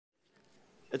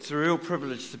It's a real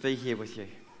privilege to be here with you.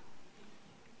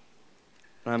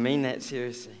 And I mean that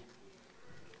seriously.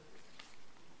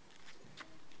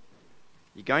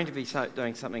 You're going to be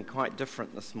doing something quite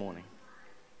different this morning.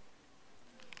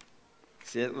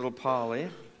 See that little pile there?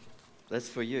 That's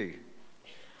for you.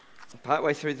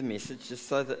 Partway through the message, just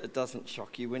so that it doesn't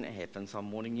shock you when it happens,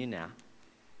 I'm warning you now,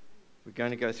 we're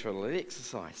going to go through a little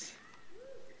exercise.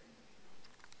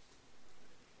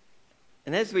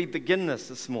 And as we begin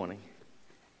this morning,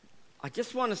 I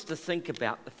just want us to think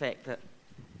about the fact that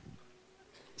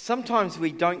sometimes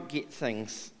we don't get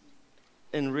things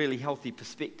in really healthy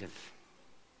perspective.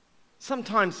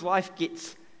 Sometimes life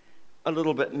gets a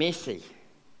little bit messy.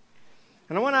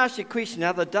 And I want to ask you a question.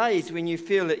 Are there days when you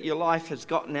feel that your life has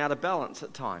gotten out of balance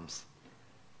at times?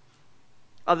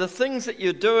 Are the things that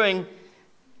you're doing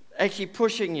actually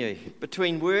pushing you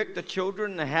between work, the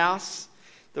children, the house,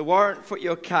 the warrant for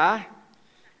your car?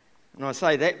 And I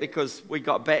say that because we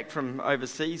got back from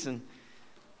overseas and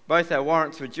both our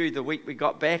warrants were due the week we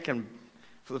got back, and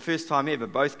for the first time ever,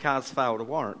 both cars failed a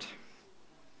warrant.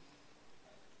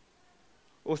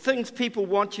 Or things people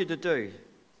want you to do.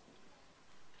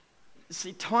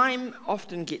 See, time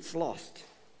often gets lost.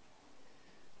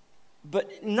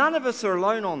 But none of us are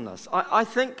alone on this. I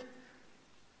think,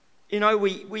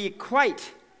 we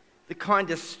equate the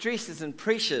kind of stresses and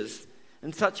pressures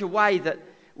in such a way that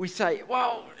we say,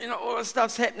 well, all this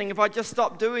stuff's happening. If I just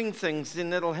stop doing things,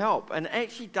 then it'll help. And it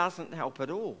actually doesn't help at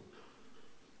all.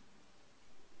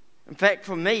 In fact,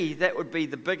 for me, that would be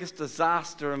the biggest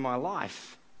disaster in my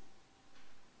life.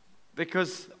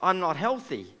 Because I'm not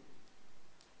healthy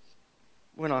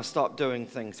when I stop doing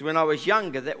things. When I was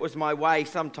younger, that was my way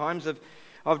sometimes of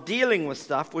dealing with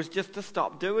stuff, was just to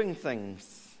stop doing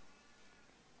things.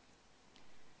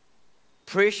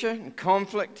 Pressure and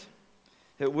conflict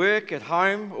at work, at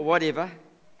home, or whatever.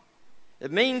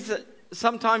 It means that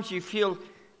sometimes you feel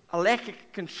a lack of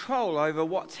control over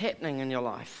what's happening in your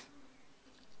life.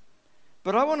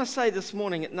 But I want to say this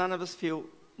morning that none of us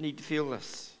need to feel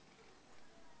this.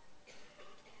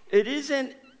 It is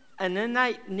an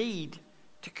innate need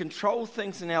to control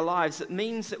things in our lives. It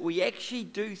means that we actually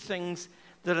do things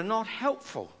that are not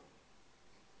helpful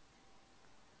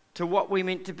to what we're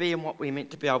meant to be and what we're meant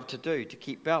to be able to do to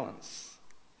keep balance.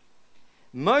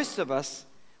 Most of us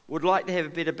would like to have a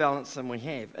better balance than we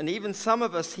have. And even some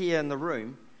of us here in the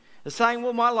room are saying,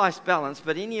 well, my life's balanced,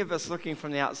 but any of us looking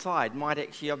from the outside might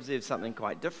actually observe something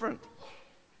quite different.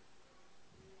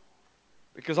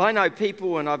 Because I know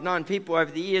people, and I've known people over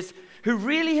the years, who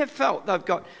really have felt they've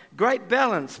got great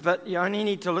balance, but you only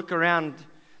need to look around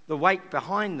the wake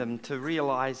behind them to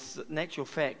realize that in actual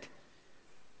fact,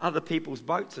 other people's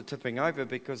boats are tipping over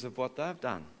because of what they've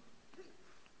done.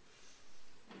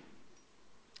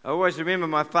 I always remember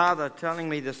my father telling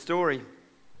me the story.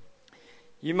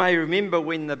 You may remember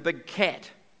when the big cat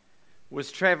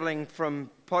was travelling from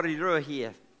Porirua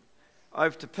here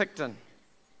over to Picton,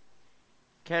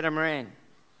 catamaran.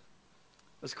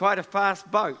 It was quite a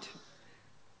fast boat.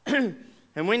 And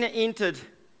when it entered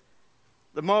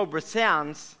the Marlborough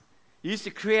Sounds, it used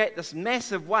to create this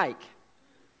massive wake.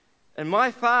 And my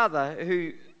father,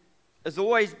 who has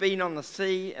always been on the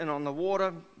sea and on the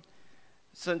water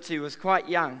since he was quite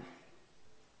young,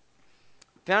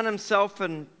 found himself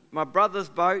in my brother's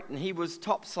boat, and he was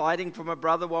topsiding for my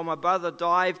brother. While my brother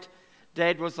dived,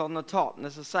 Dad was on the top. And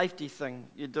there's a safety thing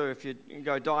you do if you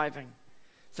go diving.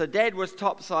 So Dad was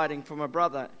topsiding for my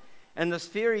brother, and this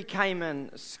ferry came in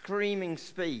screaming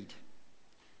speed.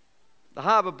 The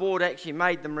harbour board actually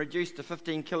made them reduce to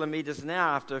 15 kilometres an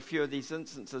hour after a few of these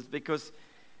instances, because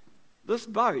this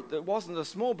boat, that wasn't a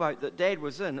small boat that Dad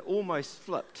was in, almost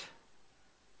flipped.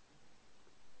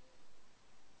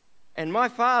 And my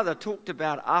father talked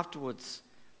about afterwards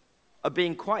of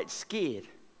being quite scared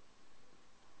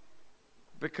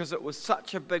because it was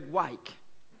such a big wake.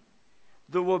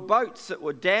 There were boats that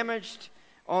were damaged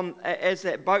as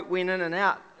that boat went in and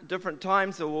out at different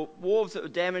times. There were wharves that were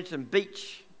damaged and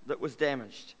beach that was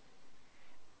damaged.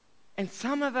 And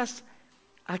some of us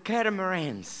are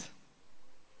catamarans.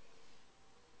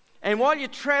 And while you're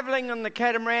traveling on the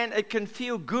catamaran, it can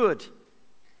feel good.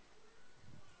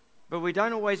 But we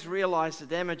don't always realize the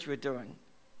damage we're doing.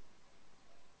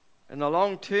 In the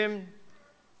long term,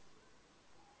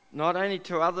 not only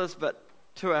to others, but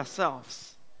to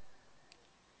ourselves.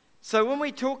 So when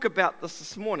we talk about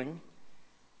this morning,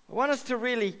 I want us to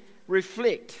really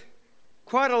reflect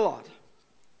quite a lot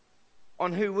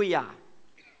on who we are.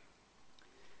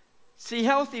 See,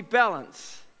 healthy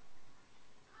balance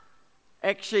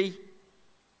actually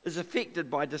is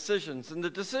affected by decisions. And the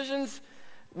decisions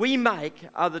we make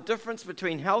are the difference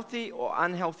between healthy or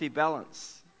unhealthy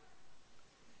balance.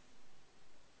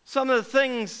 some of the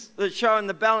things that show in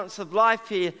the balance of life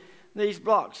here, these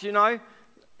blocks, you know,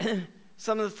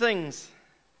 some of the things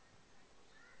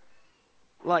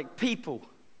like people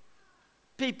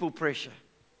pressure.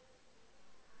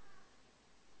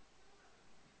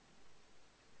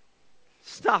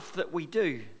 Stuff that we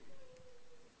do.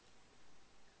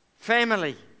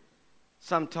 Family,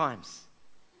 sometimes.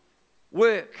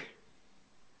 Work.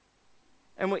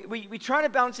 And we try to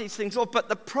balance these things off, but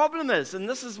the problem is, and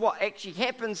this is what actually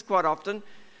happens quite often,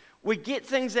 we get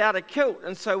things out of kilt,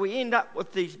 and so we end up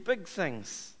with these big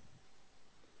things.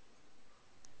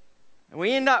 And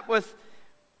we end up with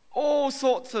all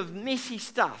sorts of messy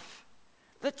stuff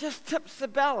that just tips the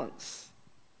balance.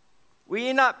 We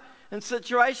end up in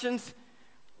situations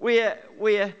where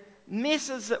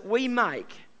messes that we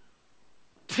make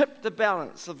tip the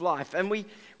balance of life, and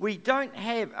we don't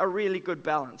have a really good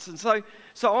balance. And so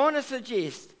I want to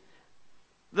suggest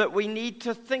that we need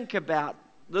to think about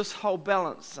this whole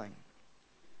balance thing.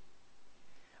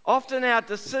 Often our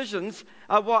decisions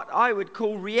are what I would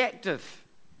call reactive.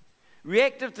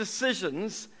 Reactive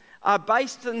decisions are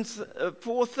based in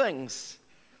 4 things.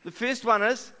 The first one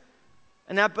is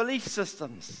in our belief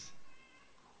systems.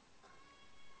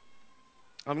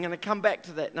 I'm going to come back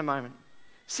to that in a moment.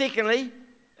 Secondly,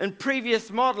 in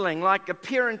previous modelling, like a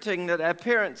parenting that our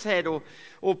parents had, or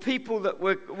people that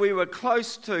we were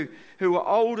close to who were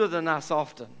older than us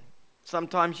often,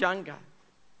 sometimes younger.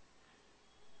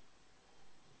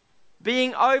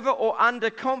 Being over or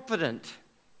underconfident,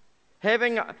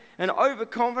 having an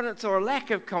overconfidence or a lack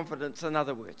of confidence, in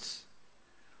other words.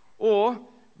 Or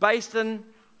based in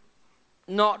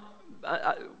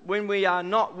when we are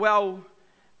not well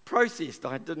processed.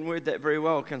 I didn't word that very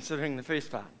well considering the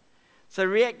first part. So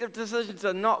reactive decisions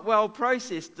are not well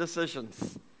processed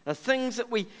decisions. They're things that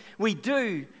we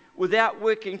do without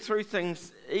working through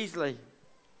things easily.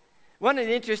 One of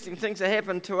the interesting things that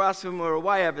happened to us when we were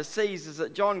away overseas is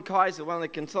that John Kaiser, one of the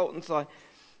consultants I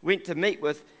went to meet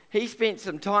with, he spent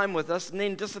some time with us and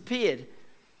then disappeared.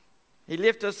 He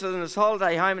left us in his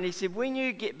holiday home and he said, when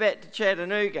you get back to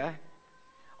Chattanooga,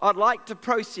 I'd like to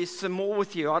process some more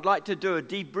with you. I'd like to do a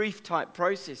debrief type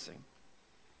processing.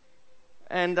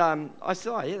 And I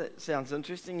said, oh yeah, that sounds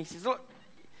interesting. He says, look,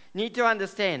 you need to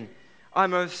understand,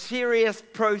 I'm a serious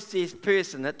process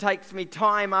person. It takes me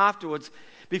time afterwards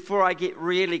before I get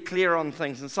really clear on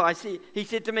things. And so he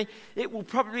said to me, it will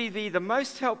probably be the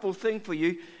most helpful thing for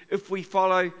you if we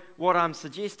follow what I'm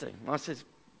suggesting. I says,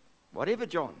 whatever,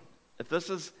 John, if this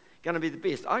is going to be the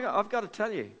best. I've got to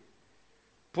tell you,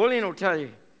 Pauline will tell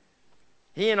you,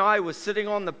 he and I were sitting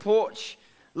on the porch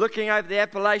looking over the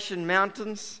Appalachian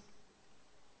Mountains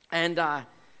and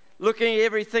looking at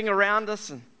everything around us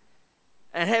and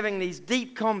having these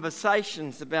deep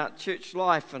conversations about church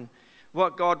life and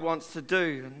what God wants to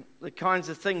do and the kinds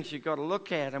of things you've got to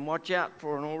look at and watch out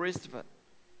for and all the rest of it.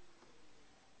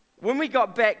 When we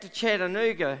got back to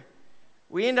Chattanooga,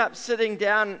 we ended up sitting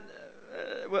down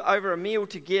over a meal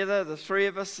together, the 3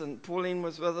 of us, and Pauline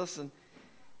was with us, and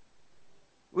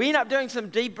we ended up doing some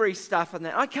debrief stuff on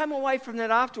that. I came away from that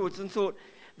afterwards and thought,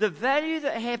 the value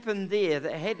that happened there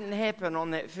that hadn't happened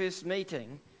on that first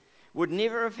meeting would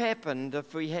never have happened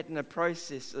if we hadn't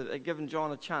given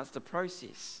John a chance to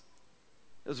process.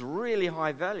 It was really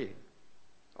high value.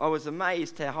 I was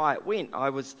amazed how high it went. I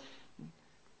was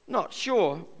not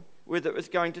sure whether it was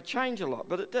going to change a lot,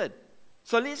 but it did.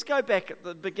 So let's go back at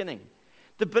the beginning.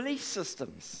 The belief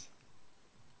systems.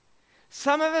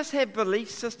 Some of us have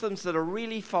belief systems that are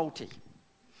really faulty.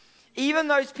 Even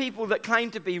those people that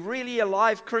claim to be really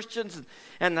alive Christians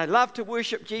and they love to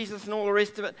worship Jesus and all the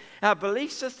rest of it, our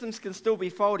belief systems can still be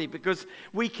faulty because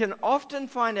we can often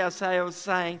find ourselves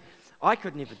saying, I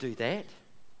could never do that.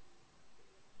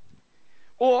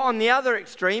 Or on the other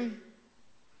extreme,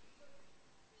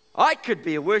 I could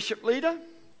be a worship leader.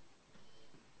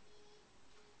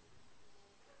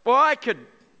 Or I could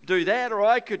do that, or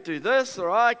I could do this, or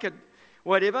I could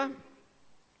whatever.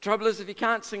 Trouble is, if you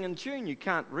can't sing in tune, you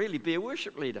can't really be a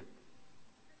worship leader.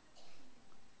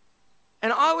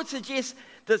 And I would suggest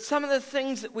that some of the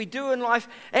things that we do in life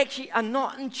actually are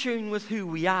not in tune with who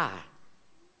we are.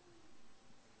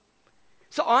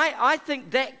 So I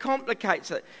think that complicates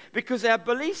it because our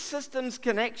belief systems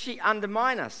can actually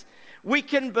undermine us. We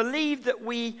can believe that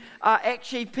we are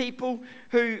actually people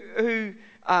who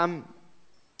can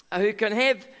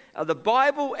have the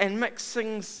Bible and mix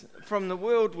things from the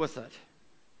world with it.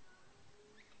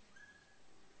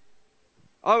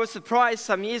 I was surprised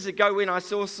some years ago when I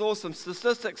saw some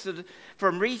statistics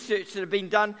from research that had been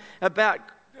done about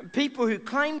people who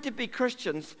claimed to be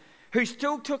Christians who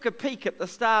still took a peek at the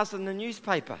stars in the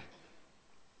newspaper.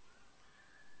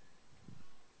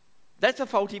 That's a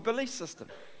faulty belief system.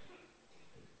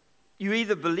 You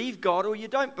either believe God or you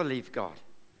don't believe God.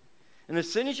 And as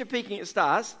soon as you're peeking at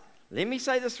stars, let me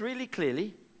say this really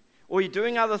clearly, or you're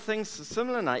doing other things of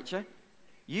similar nature,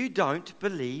 you don't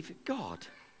believe God.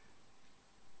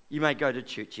 You may go to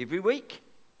church every week,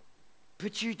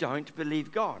 but you don't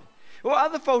believe God. Or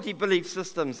other faulty belief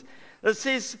systems that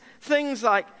says things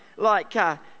like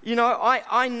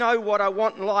I know what I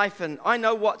want in life, and I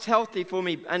know what's healthy for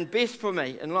me and best for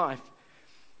me in life.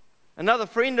 Another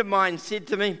friend of mine said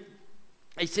to me,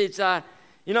 he says,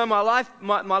 my life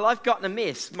got in a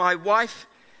mess. My wife,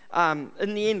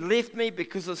 in the end, left me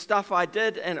because of stuff I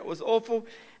did, and it was awful.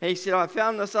 And he said, I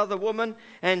found this other woman,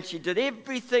 and she did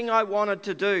everything I wanted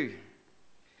to do.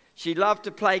 She loved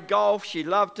to play golf. She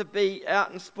loved to be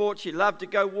out in sport. She loved to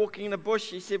go walking in the bush,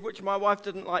 he said, which my wife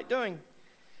didn't like doing.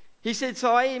 He said,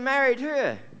 so I married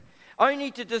her,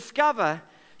 only to discover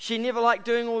she never liked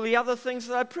doing all the other things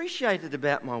that I appreciated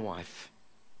about my wife.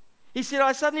 He said,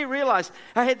 I suddenly realized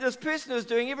I had this person who was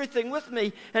doing everything with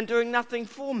me and doing nothing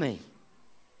for me.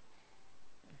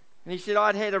 And he said,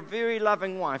 I'd had a very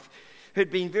loving wife who'd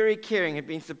been very caring, had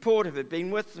been supportive, had been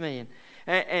with me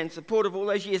and supportive all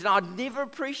those years, and I'd never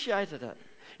appreciated it.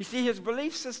 You see, his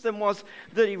belief system was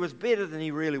that he was better than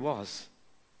he really was.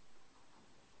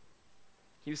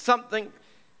 He was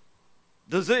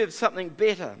deserved something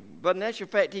better, but in actual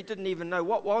fact, he didn't even know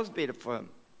what was better for him.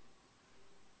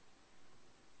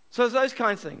 So it's those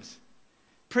kinds of things.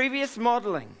 Previous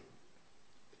modeling.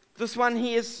 This one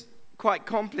here is quite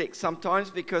complex sometimes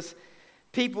because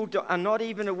people are not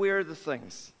even aware of the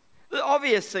things. The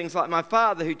obvious things like my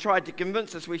father, who tried to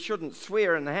convince us we shouldn't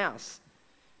swear in the house.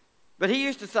 But he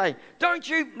used to say, don't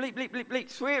you bleep, bleep, bleep, bleep,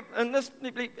 swear in this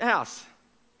bleep, bleep house.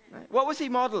 Right? What was he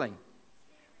modeling?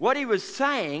 What he was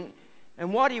saying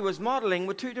and what he was modeling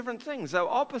were two different things. They were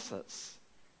opposites.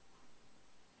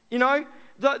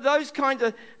 Those kinds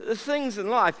of things in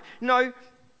life.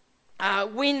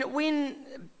 When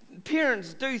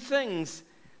parents do things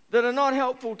that are not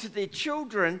helpful to their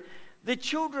children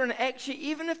actually,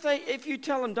 even if you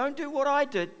tell them, don't do what I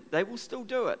did, they will still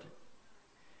do it.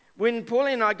 When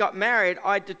Pauline and I got married,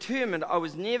 I determined I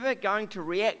was never going to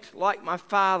react like my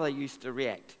father used to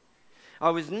react. I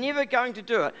was never going to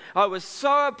do it. I was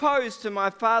so opposed to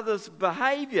my father's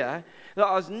behavior that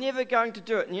I was never going to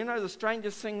do it. And the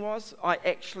strangest thing was, I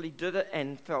actually did it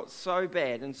and felt so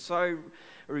bad and so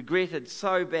regretted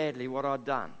so badly what I'd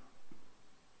done.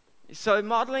 So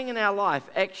modeling in our life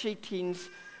actually tends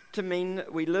to mean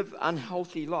that we live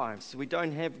unhealthy lives. We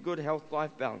don't have good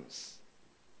health-life balance.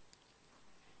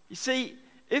 You see,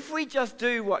 if we just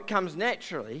do what comes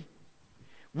naturally,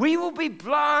 we will be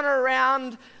blown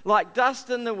around like dust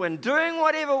in the wind, doing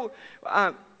whatever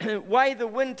way the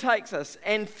wind takes us,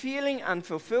 and feeling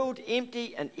unfulfilled,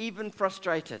 empty, and even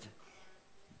frustrated.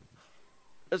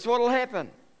 That's what will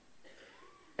happen.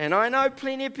 And I know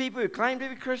plenty of people who claim to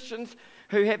be Christians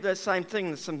who have the same thing.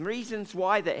 There's some reasons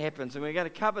why that happens, and we're going to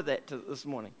cover that this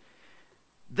morning.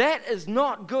 That is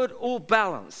not good or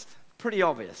balanced. Pretty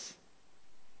obvious.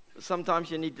 But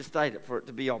sometimes you need to state it for it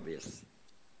to be obvious.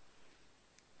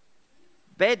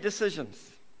 Bad decisions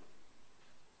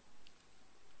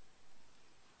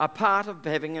are part of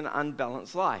having an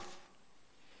unbalanced life.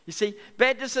 You see,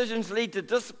 bad decisions lead to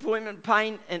disappointment,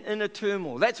 pain, and inner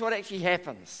turmoil. That's what actually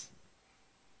happens.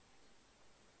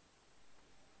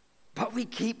 But we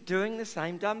keep doing the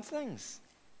same dumb things.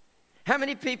 How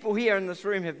many people here in this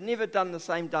room have never done the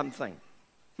same dumb thing?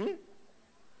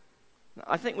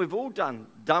 I think we've all done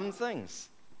dumb things.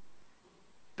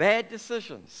 Bad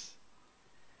decisions.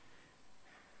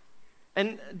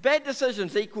 And bad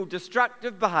decisions equal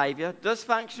destructive behavior,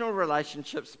 dysfunctional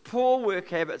relationships, poor work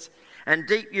habits, and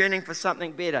deep yearning for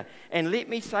something better. And let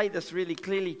me say this really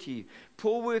clearly to you.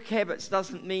 Poor work habits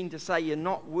doesn't mean to say you're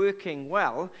not working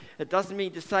well. It doesn't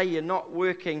mean to say you're not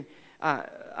working,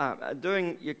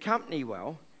 doing your company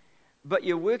well. But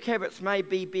your work habits may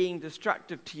be being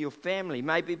destructive to your family,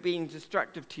 may be being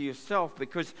destructive to yourself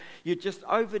because you're just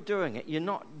overdoing it. You're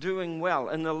not doing well.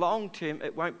 In the long term,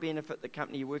 it won't benefit the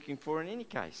company you're working for in any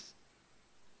case.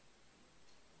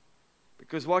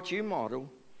 Because what you model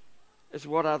is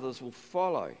what others will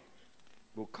follow,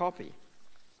 will copy.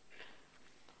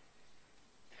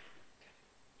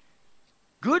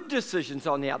 Good decisions,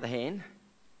 on the other hand,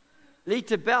 lead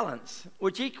to balance,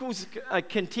 which equals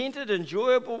contented,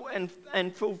 enjoyable,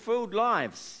 and fulfilled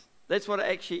lives. That's what it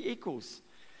actually equals.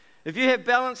 If you have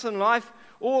balance in life,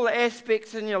 all the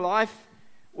aspects in your life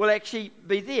will actually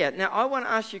be there. Now, I want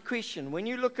to ask you a question. When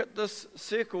you look at this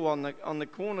circle on the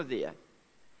corner there,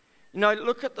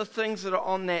 look at the things that are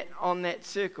on that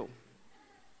circle.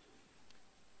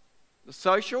 The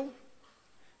social,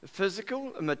 The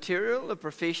physical, the material, the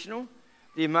professional,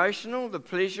 the emotional, the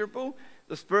pleasurable,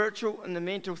 the spiritual, and the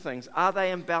mental things. Are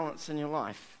they in balance in your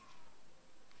life?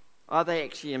 Are they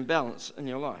actually in balance in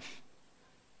your life?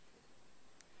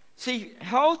 See,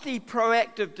 healthy,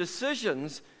 proactive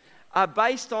decisions are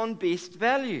based on best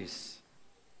values.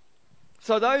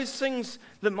 So those things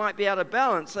that might be out of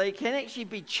balance, they can actually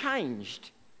be changed.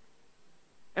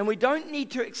 And we don't need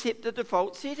to accept the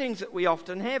default settings that we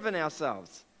often have in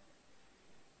ourselves.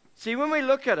 See, when we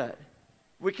look at it,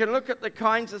 we can look at the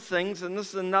kinds of things, and this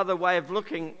is another way of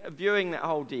viewing that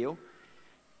whole deal.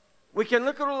 We can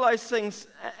look at all those things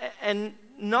and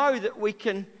know that we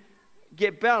can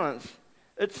get balance.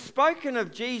 It's spoken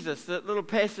of Jesus, that little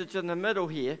passage in the middle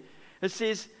here. It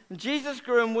says, Jesus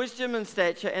grew in wisdom and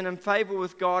stature and in favor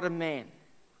with God and man.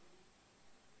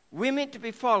 We're meant to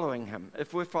be following him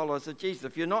if we're followers of Jesus.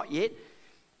 If you're not yet,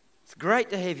 it's great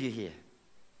to have you here.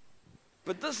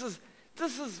 But this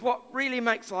is what really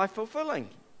makes life fulfilling.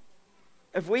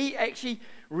 If we actually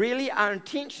really are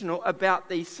intentional about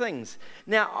these things.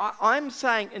 Now, I'm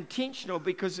saying intentional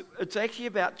because it's actually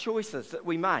about choices that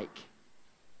we make.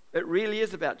 It really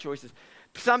is about choices.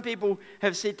 Some people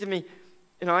have said to me,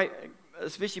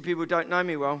 especially people who don't know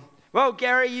me well,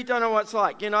 Gary, you don't know what it's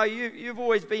like. You've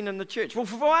always been in the church. Well,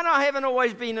 for one, I haven't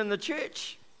always been in the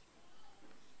church.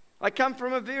 I come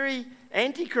from a very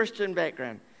anti-Christian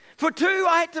background. For two,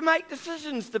 I had to make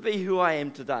decisions to be who I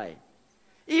am today.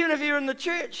 Even if you're in the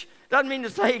church, doesn't mean to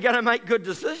say you're going to make good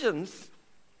decisions.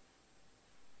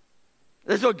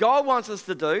 That's what God wants us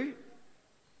to do.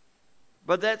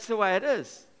 But that's the way it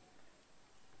is.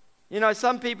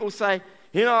 Some people say,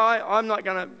 I'm not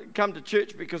going to come to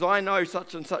church because I know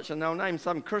such and such, and they'll name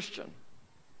some Christian.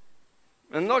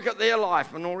 And look at their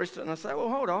life and all the rest of it. And I say, well,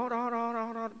 hold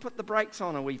on. Put the brakes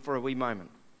on for a wee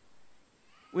moment.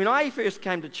 When I first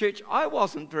came to church, I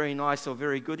wasn't very nice or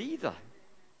very good either.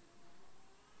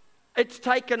 It's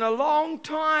taken a long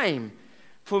time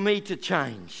for me to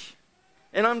change.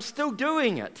 And I'm still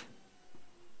doing it.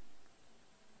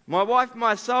 My wife and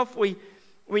myself, we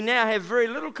now have very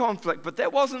little conflict, but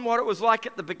that wasn't what it was like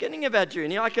at the beginning of our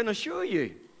journey, I can assure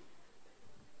you.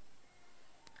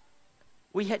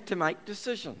 We had to make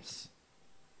decisions.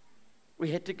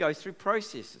 We had to go through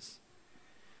processes.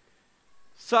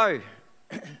 So,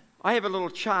 I have a little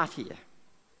chart here.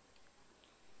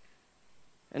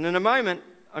 And in a moment,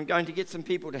 I'm going to get some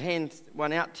people to hand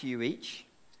one out to you each.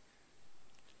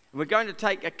 And we're going to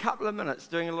take a couple of minutes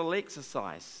doing a little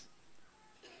exercise.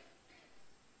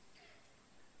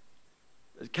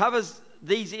 It covers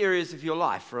these areas of your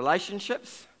life: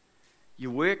 relationships,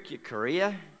 your work, your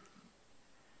career,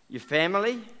 your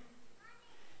family,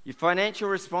 your financial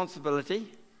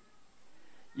responsibility,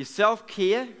 your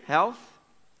self-care, health,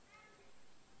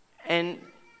 and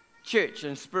church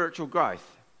and spiritual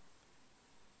growth.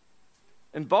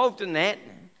 Involved in that,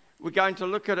 we're going to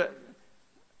look at it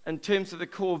in terms of the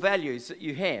core values that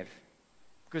you have,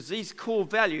 because these core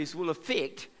values will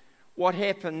affect what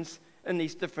happens in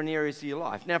these different areas of your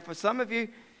life. Now, for some of you,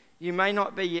 you may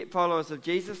not be yet followers of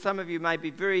Jesus. Some of you may be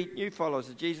very new followers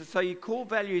of Jesus. So your core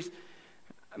values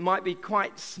might be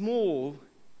quite small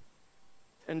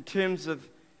in terms of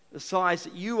the size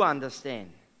that you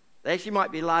understand. They actually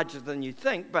might be larger than you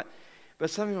think, but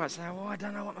some of you might say, oh, I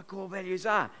don't know what my core values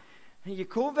are. And your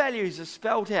core values are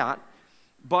spelt out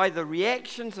by the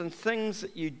reactions and things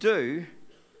that you do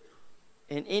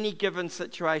in any given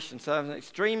situation. So in an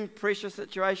extreme pressure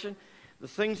situation, the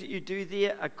things that you do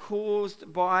there are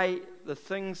caused by the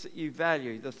things that you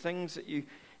value, the things that you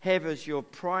have as your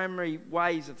primary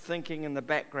ways of thinking in the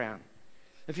background.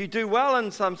 If you do well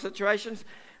in some situations,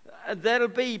 that'll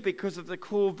be because of the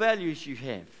core values you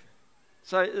have.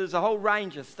 So there's a whole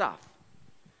range of stuff.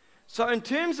 So in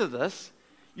terms of this,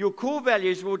 your core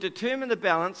values will determine the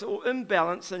balance or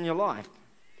imbalance in your life.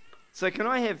 So can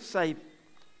I have, say,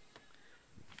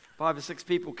 5 or 6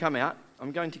 people come out?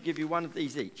 I'm going to give you one of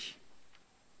these each.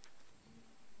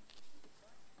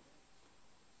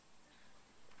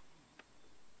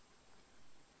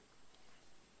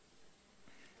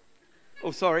 Oh,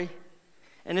 sorry.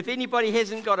 And if anybody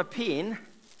hasn't got a pen,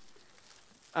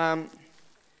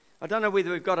 I don't know whether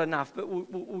we've got enough, but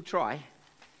we'll try.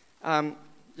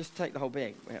 Just take the whole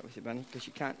bag out with you, Bunny, because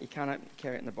you can't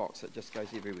carry it in the box. It just goes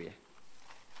everywhere.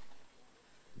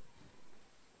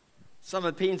 Some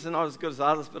of the pens are not as good as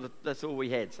others, but that's all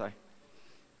we had. So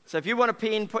if you want a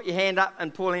pen, put your hand up,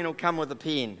 and Pauline will come with a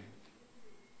pen.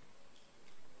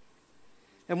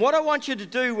 And what I want you to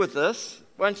do with this,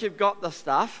 once you've got the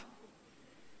stuff,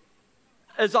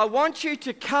 is I want you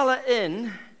to colour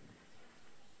in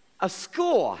a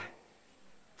score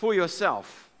for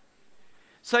yourself.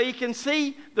 So you can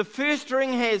see the first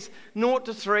ring has 0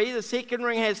 to 3, the second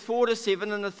ring has 4 to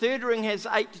 7, and the third ring has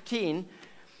 8 to 10.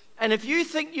 And if you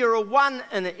think you're a 1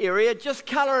 in an area, just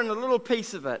colour in a little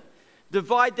piece of it.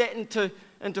 Divide that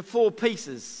into 4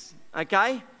 pieces,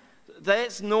 okay?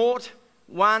 That's 0,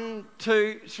 1,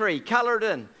 2, 3. Colour it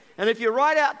in. And if you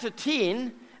write out to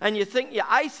 10 and you think you're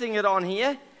acing it on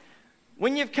here,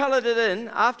 when you've coloured it in,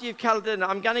 after you've coloured it in,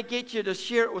 I'm going to get you to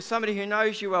share it with somebody who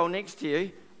knows you well next to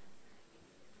you.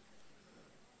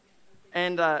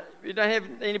 And you don't have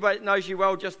anybody that knows you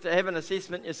well, just to have an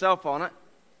assessment yourself on it.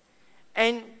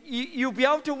 And you'll be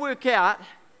able to work out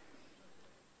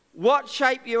what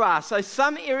shape you are. So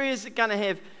some areas are going to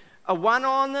have a 1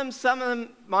 on them, some of them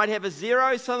might have a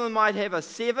 0, some of them might have a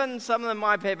 7, some of them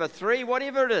might have a 3,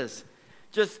 whatever it is.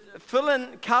 Just fill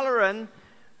in, colour in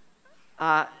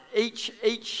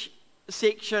each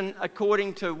section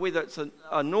according to whether it's a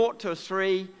 0 to a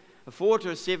 3, a 4 to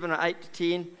a 7, or 8 to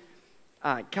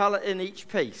 10. Colour in each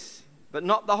piece, but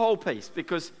not the whole piece,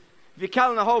 because if you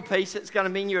colour in the whole piece, it's going to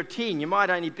mean you're a 10. You might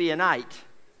only be an 8.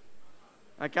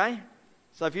 Okay?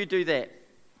 So if you do that,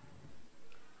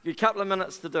 you have a couple of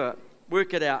minutes to do it.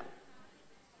 Work it out.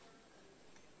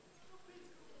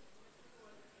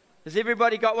 Has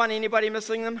everybody got one? Anybody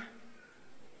missing them?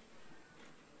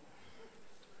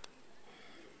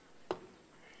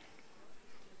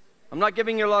 I'm not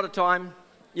giving you a lot of time.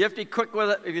 You have to be quick with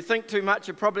it. If you think too much,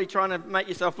 you're probably trying to make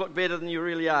yourself look better than you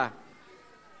really are.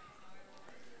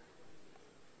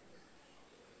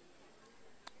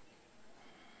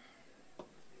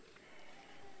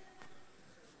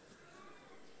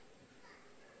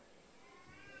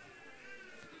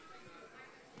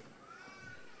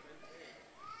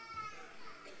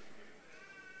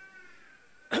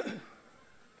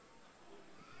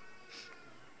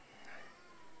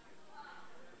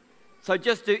 So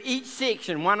just do each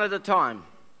section one at a time.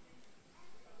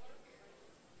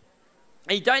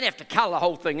 And you don't have to colour the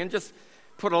whole thing, and just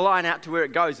put a line out to where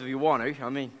it goes if you want to. I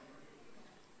mean,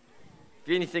 if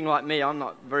you're anything like me, I'm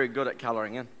not very good at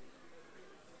colouring in.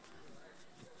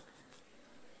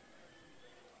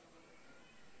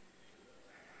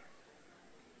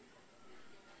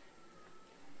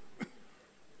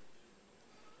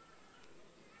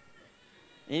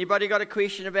 Anybody got a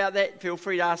question about that? Feel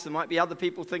free to ask. There might be other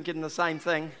people thinking the same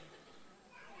thing.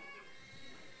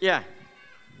 Yeah.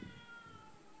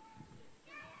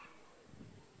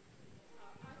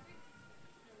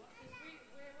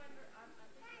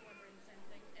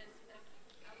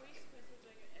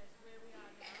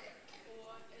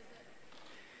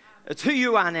 It's who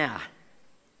you are now.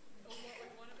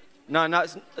 No,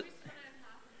 it's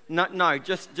no.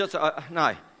 Just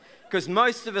no. Because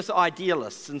most of us are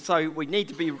idealists, and so we need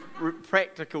to be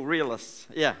practical realists.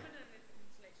 Yeah.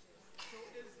 So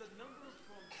is the number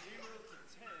from 0 to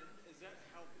 10, is that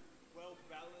how well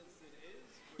balanced it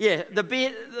is?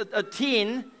 Yeah, a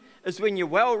 10 is when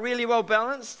you're really well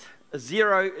balanced. A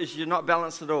 0 is you're not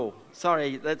balanced at all.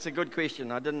 Sorry, that's a good question.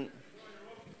 I didn't.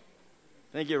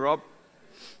 Thank you, Rob.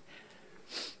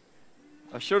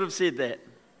 I should have said that.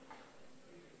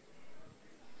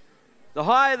 The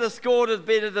higher the score, the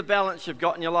better the balance you've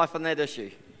got in your life on that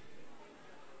issue.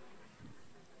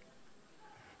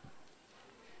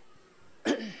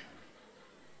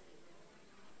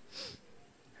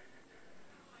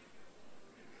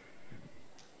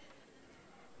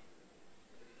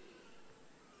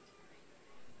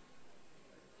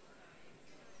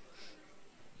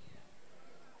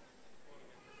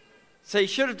 So you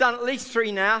should have done at least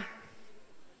 3 now.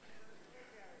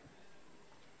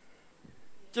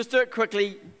 Just do it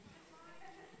quickly.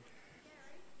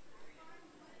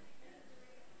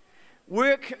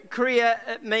 Work, career,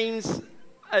 it means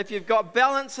if you've got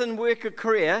balance in work or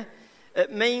career,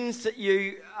 it means that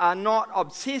you are not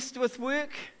obsessed with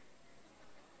work.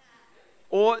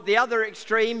 Or the other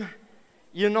extreme,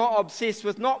 you're not obsessed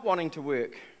with not wanting to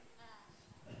work.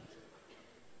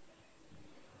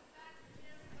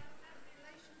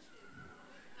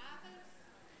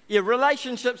 Your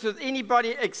relationships with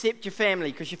anybody except your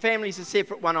family, because your family's a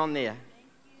separate one on there.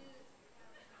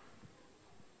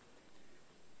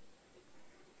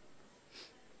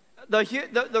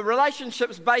 The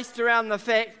relationship's based around the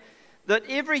fact that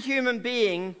every human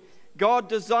being, God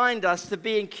designed us to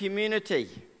be in community.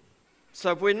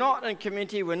 So if we're not in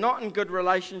community, we're not in good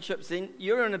relationships, then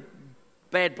you're in a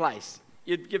bad place.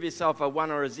 You'd give yourself a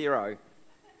 1 or a 0.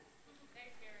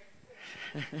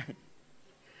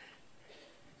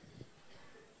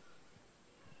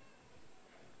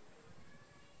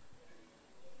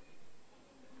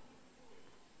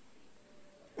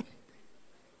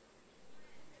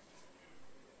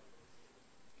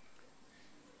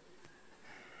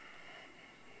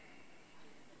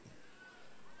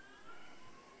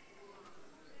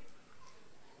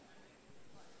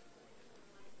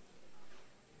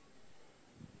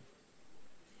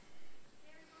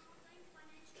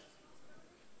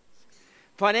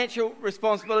 Financial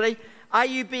responsibility. Are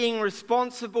you being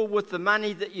responsible with the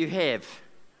money that you have?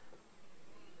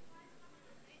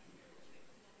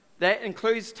 That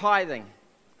includes tithing.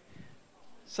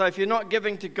 So if you're not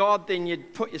giving to God, then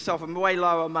you'd put yourself a way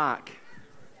lower mark.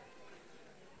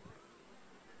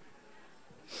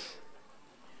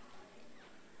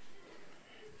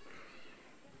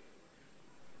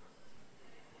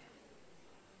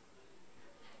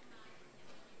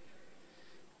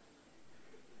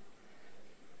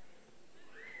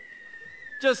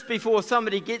 Just before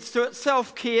somebody gets to it,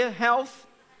 self-care, health.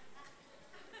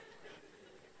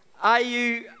 Are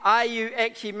you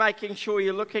actually making sure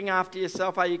you're looking after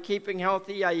yourself? Are you keeping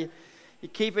healthy? Are you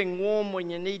keeping warm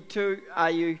when you need to? Are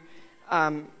you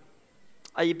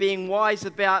being wise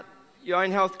about your own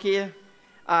health care?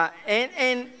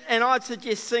 And I'd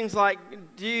suggest things like,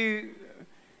 do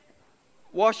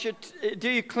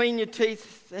you clean your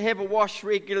teeth? Have a wash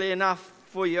regularly enough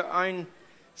for your own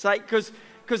sake? Because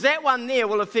that one there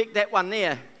will affect that one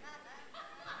there.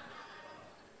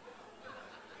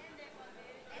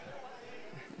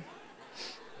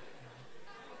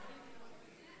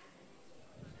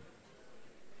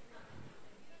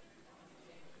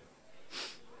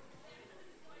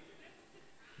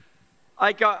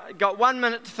 I got 1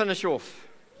 minute to finish off.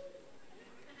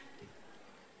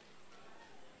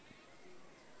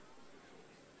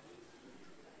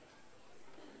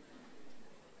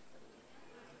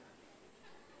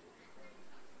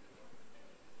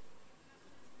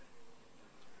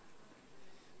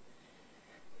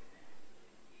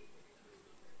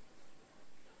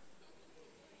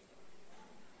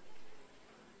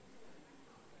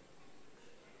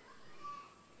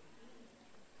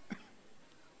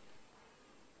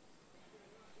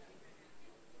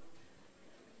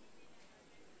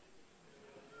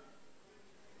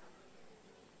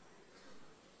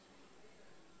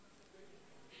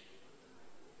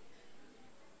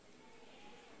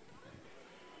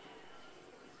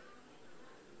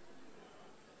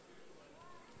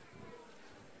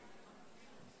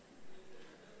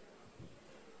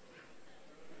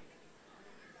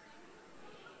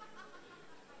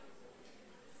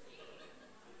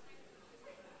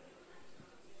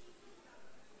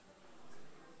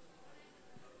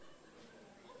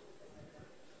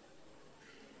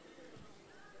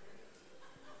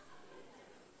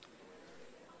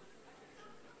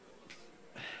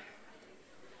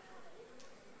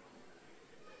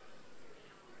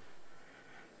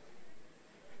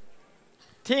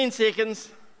 Ten seconds.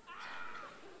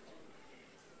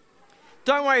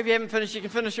 Don't worry if you haven't finished. You can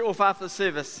finish it off after the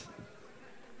service.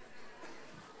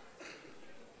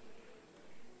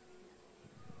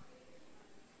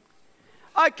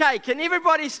 Okay, can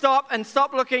everybody stop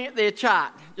looking at their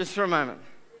chart just for a moment?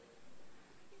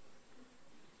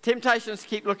 Temptations to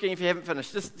keep looking if you haven't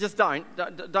finished. Just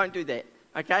don't do that,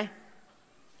 okay?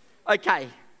 Okay.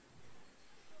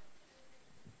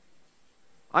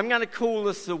 I'm going to call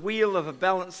this the wheel of a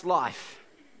balanced life.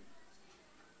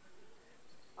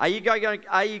 Are you going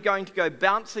to go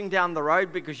bouncing down the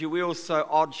road because your wheel's so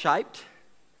odd-shaped?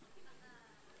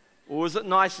 Or is it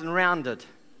nice and rounded?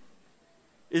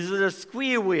 Is it a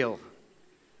square wheel?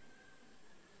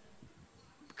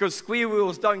 Because square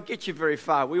wheels don't get you very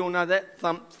far. We all know that.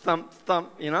 Thump, thump, thump,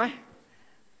 you know?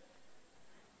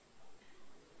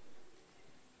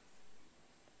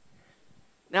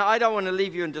 Now, I don't want to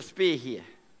leave you in despair here.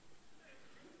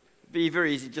 It'd be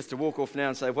very easy just to walk off now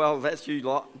and say, well, that's you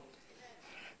lot.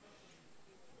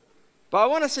 But I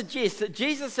want to suggest that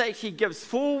Jesus actually gives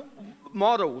 4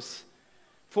 models,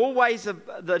 4 ways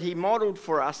that he modeled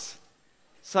for us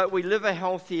so that we live a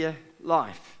healthier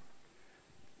life.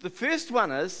 The first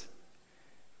one is,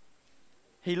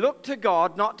 he looked to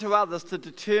God, not to others, to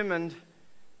determine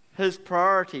his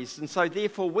priorities. And so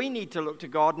therefore we need to look to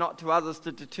God, not to others,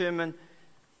 to determine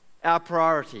our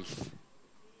priorities.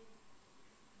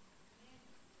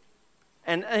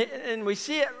 And we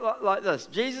see it like this.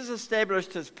 Jesus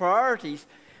established his priorities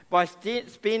by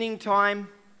spending time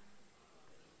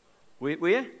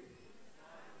where?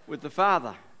 With the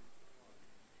Father.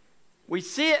 We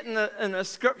see it in a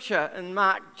scripture in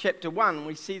Mark chapter 1.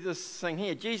 We see this thing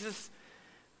here. Jesus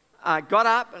got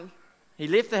up and he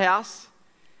left the house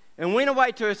and went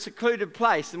away to a secluded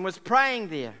place and was praying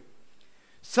there.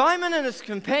 Simon and his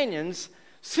companions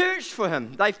searched for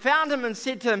him. They found him and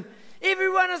said to him,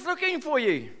 "Everyone is looking for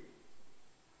you."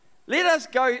 "Let us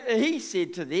go," he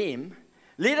said to them,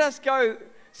 "let us go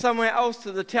somewhere else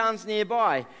to the towns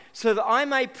nearby, so that I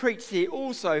may preach there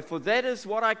also, for that is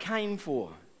what I came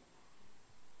for."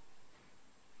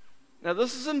 Now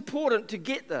this is important to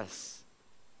get this.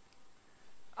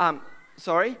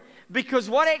 Because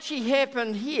what actually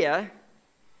happened here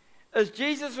is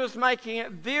Jesus was making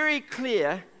it very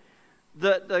clear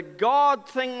that the God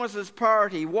thing was his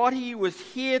priority. What he was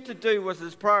here to do was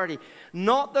his priority,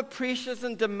 not the pressures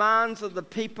and demands of the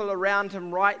people around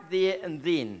him right there and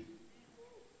then.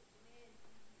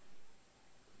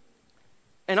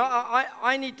 And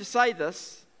I need to say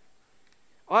this.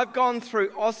 I've gone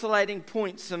through oscillating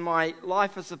points in my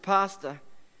life as a pastor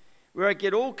where I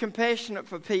get all compassionate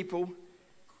for people,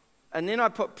 and then I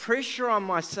put pressure on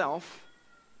myself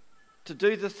to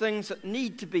do the things that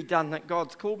need to be done that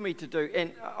God's called me to do.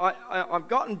 And I've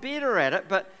gotten better at it,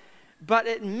 but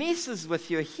it messes with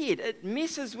your head. It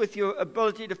messes with your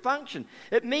ability to function.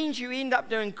 It means you end up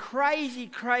doing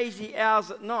crazy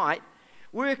hours at night,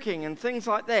 working and things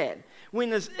like that. When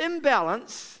there's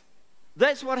imbalance,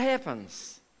 that's what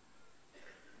happens.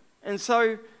 And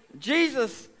so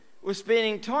Jesus was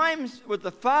spending time with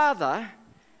the Father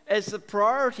as the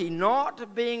priority,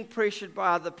 not being pressured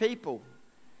by other people.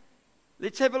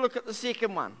 Let's have a look at the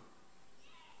second one.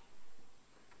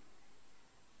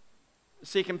 The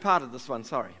second part of this one,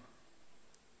 sorry.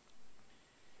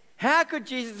 How could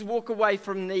Jesus walk away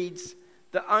from needs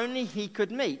that only he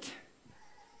could meet?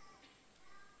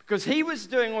 Because he was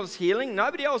doing all this healing.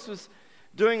 Nobody else was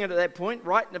doing it at that point,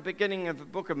 right in the beginning of the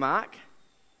book of Mark.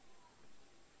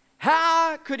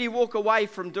 How could he walk away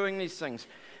from doing these things?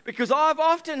 Because I've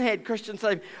often had Christians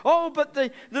say, oh, but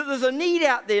there's a need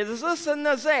out there, there's this and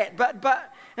there's that.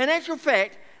 But in actual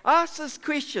fact, ask this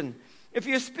question. If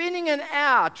you're spending an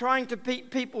hour trying to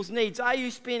meet people's needs, are you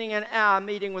spending an hour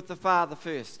meeting with the Father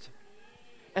first?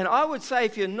 And I would say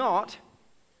if you're not,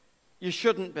 you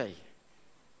shouldn't be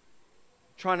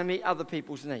trying to meet other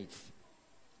people's needs.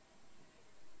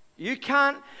 You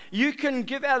can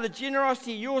give out of the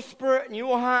generosity of your spirit and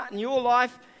your heart and your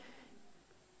life,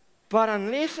 but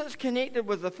unless it's connected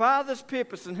with the Father's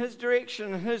purpose and his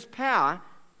direction and his power,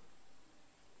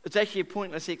 it's actually a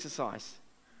pointless exercise.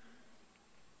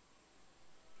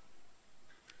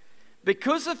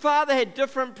 Because the Father had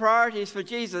different priorities for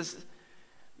Jesus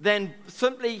than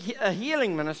simply a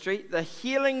healing ministry, the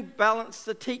healing balanced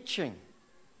the teaching.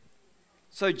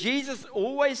 So Jesus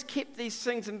always kept these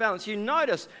things in balance. You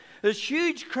notice there's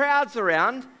huge crowds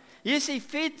around. Yes, he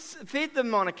fed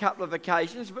them on a couple of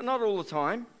occasions, but not all the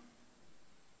time.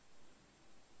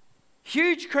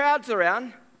 Huge crowds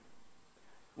around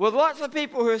with lots of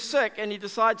people who are sick, and he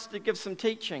decides to give some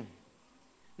teaching.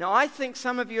 Now, I think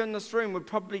some of you in this room would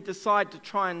probably decide to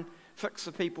try and fix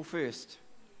the people first.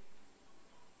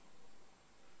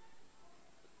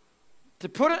 To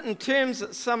put it in terms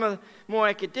that some of the more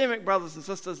academic brothers and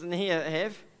sisters in here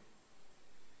have,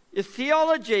 your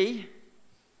theology,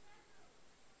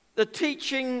 the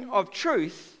teaching of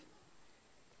truth,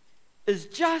 is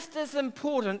just as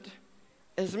important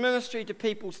as ministry to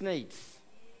people's needs.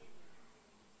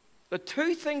 The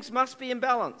two things must be in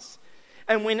balance.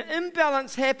 And when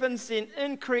imbalance happens, then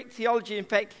incorrect theology, in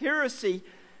fact, heresy,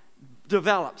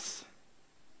 develops.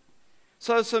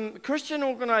 So some Christian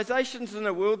organizations in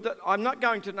the world that I'm not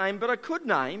going to name, but I could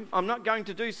name, I'm not going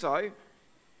to do so,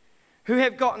 who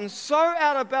have gotten so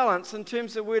out of balance in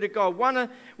terms of the Word of God.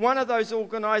 One of those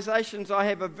organizations, I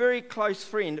have a very close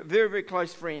friend, a very, very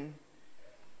close friend,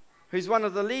 who's one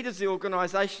of the leaders of the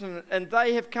organization, and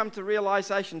they have come to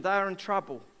realization they are in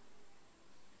trouble.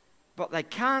 But they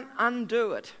can't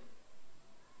undo it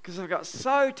because they've got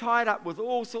so tied up with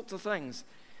all sorts of things.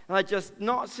 And they're just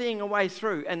not seeing a way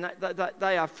through, and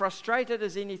they are frustrated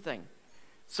as anything.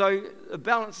 So the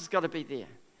balance has got to be there.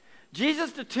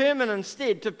 Jesus determined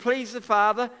instead to please the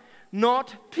Father,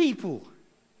 not people.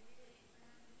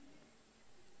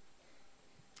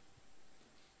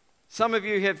 Some of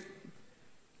you have,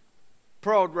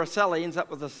 poor old Rosella ends up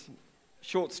with this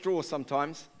short straw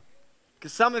sometimes,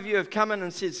 because some of you have come in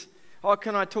and says, oh,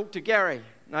 can I talk to Gary?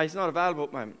 No, he's not available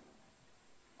at the moment.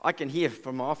 I can hear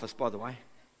from my office, by the way.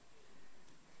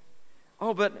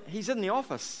 Oh, but he's in the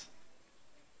office.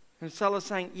 And Rosella's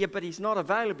saying, yeah, but he's not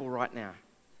available right now.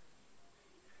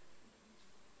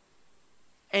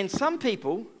 And some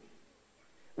people,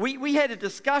 we had a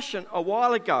discussion a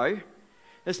while ago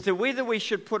as to whether we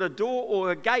should put a door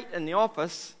or a gate in the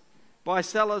office by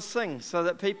Sellers Sing so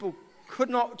that people could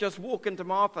not just walk into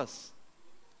my office.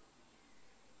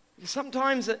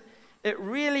 Sometimes it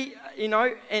really, and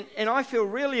I feel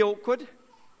really awkward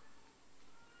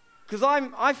because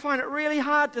I find it really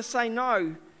hard to say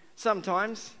no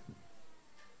sometimes.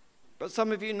 But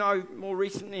some of you know more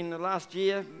recently in the last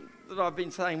year that I've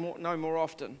been saying no more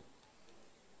often.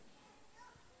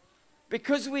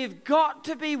 Because we've got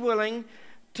to be willing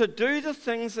to do the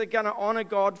things that are going to honor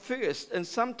God first. And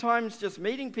sometimes just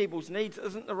meeting people's needs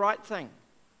isn't the right thing.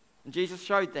 And Jesus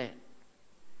showed that.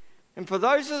 And for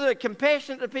those that are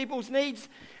compassionate to people's needs,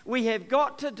 we have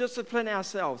got to discipline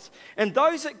ourselves. And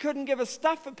those that couldn't give us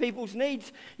stuff for people's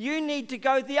needs, you need to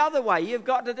go the other way. You've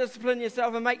got to discipline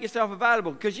yourself and make yourself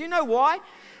available. Because you know why?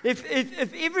 If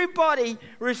everybody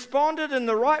responded in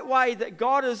the right way that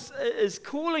God is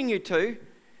calling you to,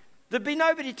 there'd be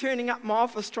nobody turning up my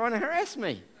office trying to harass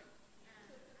me.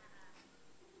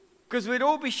 Because we'd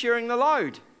all be sharing the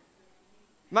load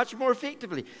much more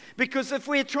effectively. Because if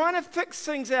we're trying to fix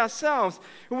things ourselves,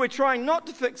 or we're trying not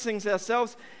to fix things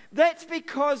ourselves, that's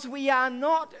because we are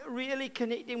not really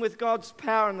connecting with God's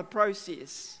power in the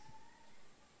process.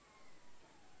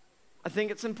 I think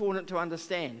it's important to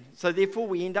understand. So therefore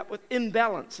we end up with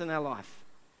imbalance in our life.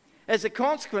 As a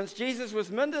consequence, Jesus was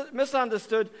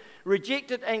misunderstood,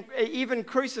 rejected, and even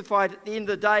crucified at the end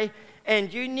of the day,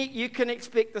 and you can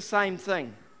expect the same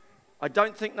thing. I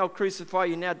don't think they'll crucify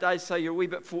you nowadays, so you're a wee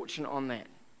bit fortunate on that.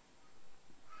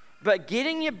 But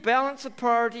getting your balance of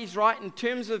priorities right in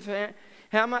terms of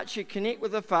how much you connect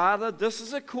with the Father, this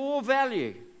is a core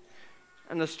value.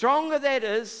 And the stronger that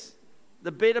is,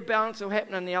 the better balance will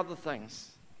happen in the other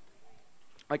things.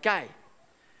 Okay.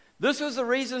 This was the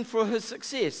reason for his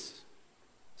success.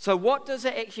 So what does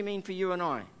it actually mean for you and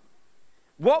I?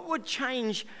 What would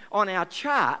change on our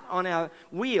chart, on our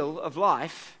wheel of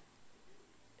life,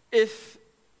 if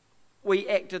we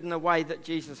acted in a way that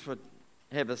Jesus would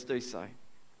have us do so?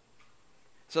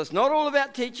 So it's not all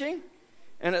about teaching,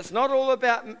 and it's not all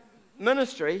about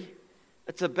ministry.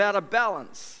 It's about a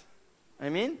balance.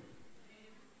 Amen?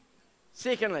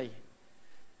 Secondly,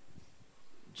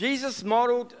 Jesus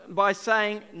modeled by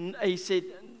saying, he said,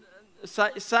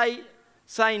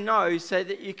 say no so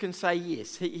that you can say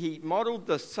yes. He modeled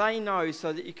the say no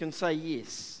so that you can say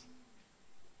yes.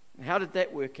 And how did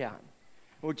that work out?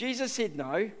 Well, Jesus said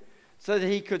no so that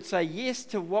he could say yes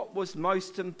to what was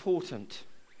most important.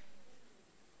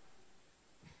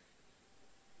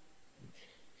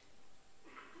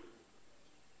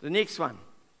 The next one.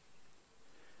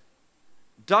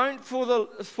 Don't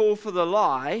fall for the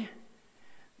lie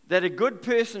that a good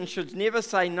person should never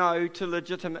say no to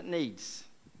legitimate needs.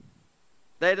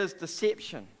 That is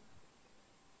deception.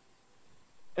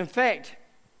 In fact,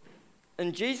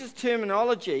 in Jesus'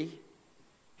 terminology,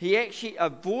 he actually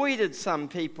avoided some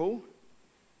people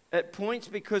at points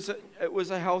because it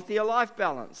was a healthier life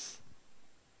balance.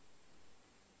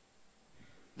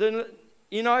 Then,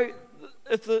 you know,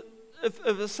 if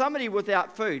there's somebody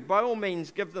without food, by all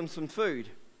means give them some food.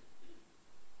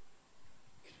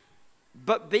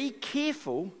 But be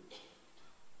careful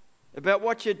about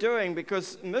what you're doing,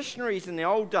 because missionaries in the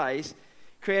old days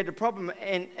created a problem,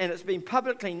 and it's been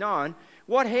publicly known.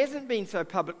 What hasn't been so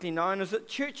publicly known is that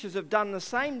churches have done the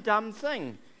same dumb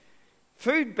thing.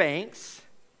 Food banks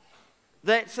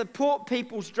that support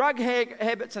people's drug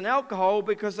habits and alcohol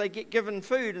because they get given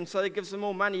food, and so it gives them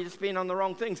more money to spend on the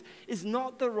wrong things, is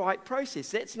not the right process.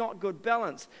 That's not good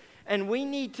balance. And we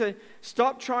need to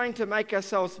stop trying to make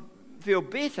ourselves feel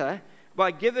better by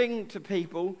giving to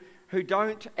people who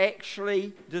don't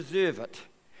actually deserve it.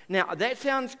 Now, that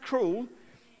sounds cruel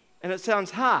and it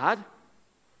sounds hard,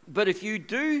 but if you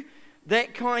do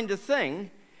that kind of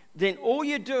thing, then all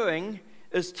you're doing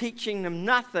is teaching them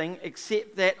nothing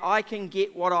except that I can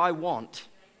get what I want.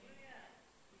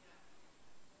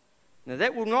 Now,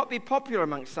 that will not be popular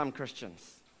amongst some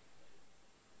Christians.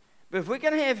 But if we're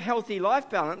going to have healthy life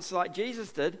balance like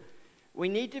Jesus did, we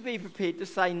need to be prepared to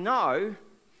say no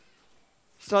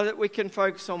so that we can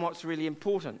focus on what's really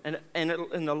important. And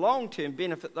it'll, in the long term,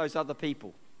 benefit those other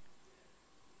people.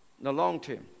 In the long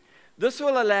term. This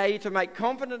will allow you to make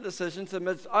confident decisions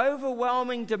amidst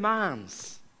overwhelming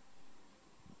demands.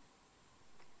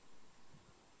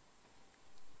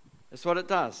 That's what it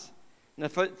does. Now,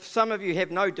 for some of you have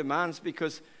no demands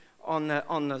because on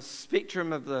the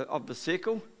spectrum of the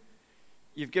circle,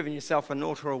 you've given yourself a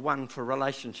 0 or a 1 for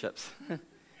relationships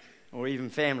or even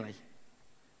family.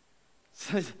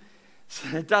 So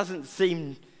it doesn't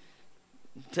seem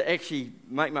to actually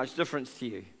make much difference to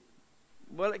you.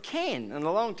 Well, it can in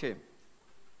the long term.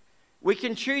 We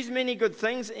can choose many good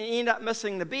things and end up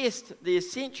missing the best, the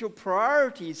essential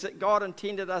priorities that God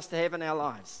intended us to have in our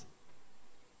lives.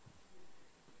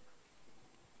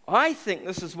 I think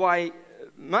this is why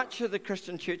much of the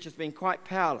Christian church has been quite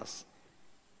powerless,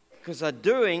 because they're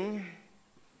doing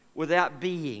without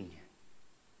being.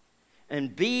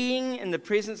 And being in the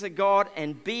presence of God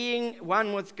and being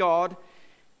one with God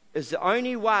is the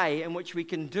only way in which we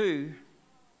can do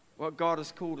what God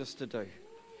has called us to do.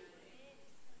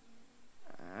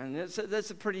 And that's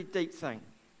a pretty deep thing.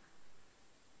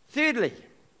 Thirdly,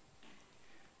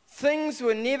 things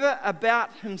were never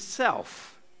about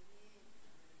himself.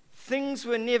 things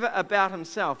were never about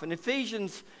himself. In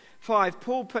Ephesians 5,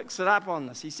 Paul picks it up on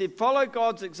this. He said, follow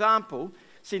God's example.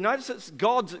 See, notice it's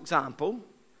God's example.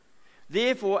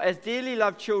 Therefore, as dearly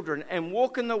loved children, and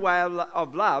walk in the way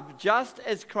of love, just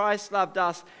as Christ loved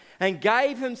us and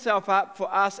gave himself up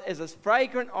for us as a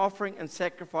fragrant offering and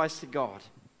sacrifice to God.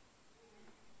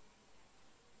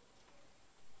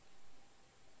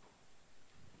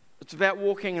 It's about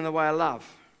walking in the way of love.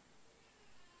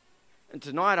 And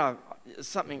tonight,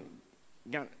 something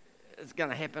is going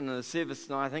to happen in the service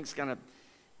tonight. I think it's going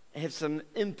to have some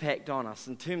impact on us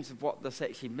in terms of what this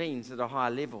actually means at a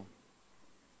higher level.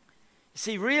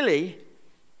 See, really,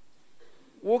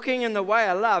 walking in the way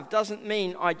of love doesn't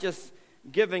mean I just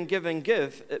give and give and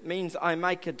give. It means I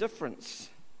make a difference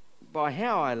by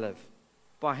how I live,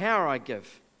 by how I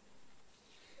give.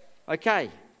 Okay.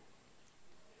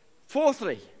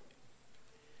 Fourthly,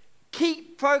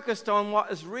 keep focused on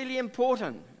what is really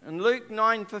important. In Luke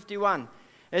 9:51,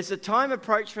 as the time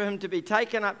approached for him to be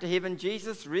taken up to heaven,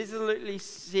 Jesus resolutely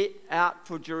set out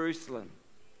for Jerusalem.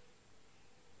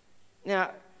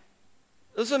 Now,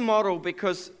 this is a model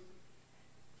because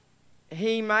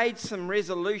he made some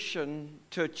resolution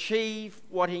to achieve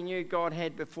what he knew God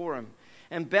had before him.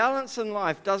 And balance in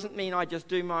life doesn't mean I just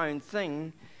do my own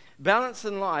thing. Balance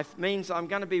in life means I'm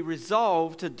going to be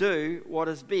resolved to do what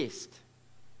is best.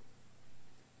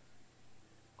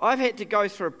 I've had to go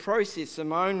through a process in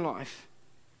my own life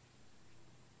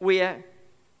where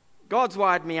God's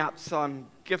wired me up so I'm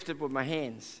gifted with my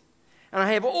hands. And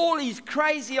I have all these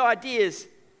crazy ideas.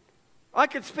 I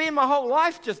could spend my whole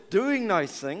life just doing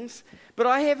those things, but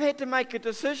I have had to make a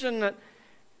decision that,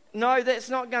 no, that's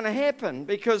not going to happen,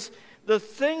 because the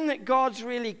thing that God's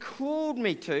really called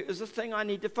me to is the thing I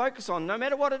need to focus on, no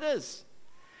matter what it is.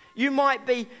 You might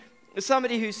be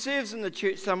somebody who serves in the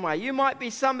church some way. You might be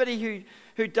somebody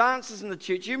who dances in the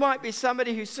church. You might be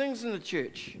somebody who sings in the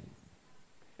church.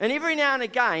 And every now and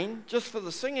again, just for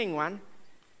the singing one,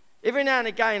 every now and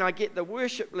again I get the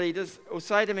worship leaders will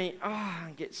say to me,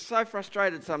 I get so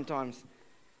frustrated sometimes.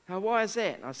 Now, why is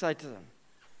that? And I say to them,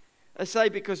 they say,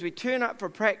 because we turn up for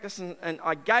practice and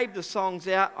I gave the songs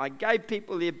out. I gave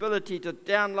people the ability to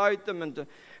download them and to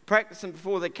practice them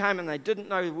before they came, and they didn't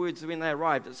know the words when they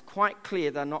arrived. It's quite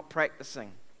clear they're not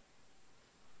practicing.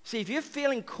 See, if you're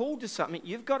feeling called to something,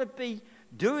 you've got to be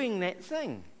doing that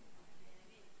thing.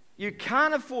 You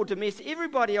can't afford to mess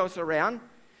everybody else around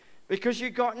because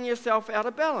you've gotten yourself out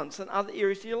of balance in other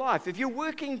areas of your life. If you're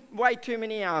working way too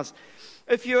many hours,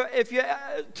 if you're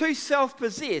too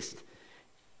self-possessed,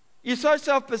 you're so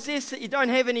self-possessed that you don't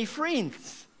have any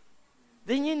friends,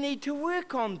 then you need to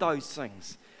work on those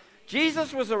things.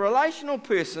 Jesus was a relational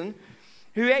person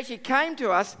who actually came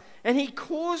to us, and he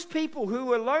caused people who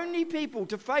were lonely people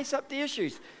to face up the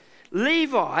issues.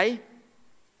 Levi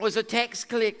was a tax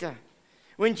collector.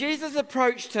 When Jesus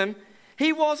approached him,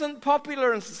 he wasn't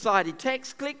popular in society.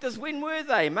 Tax collectors, when were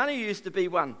they? Money used to be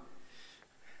one.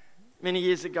 Many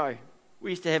years ago, we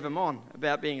used to have him on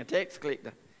about being a tax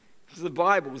collector. The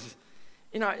Bible's,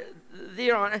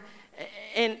 there on.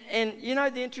 And you know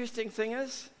the interesting thing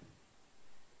is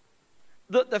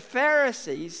that the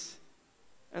Pharisees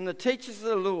and the teachers of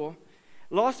the law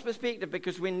lost perspective,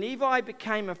 because when Levi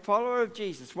became a follower of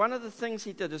Jesus, one of the things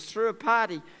he did is threw a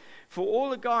party for all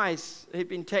the guys he'd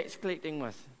been tax collecting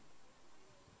with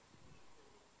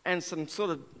and some sort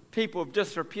of people of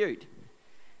disrepute.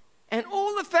 And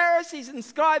all the Pharisees and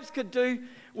scribes could do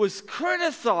was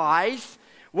criticize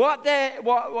what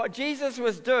Jesus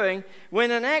was doing,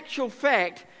 when in actual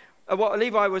fact, what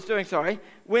Levi was doing,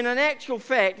 when in actual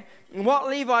fact, what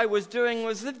Levi was doing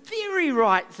was the very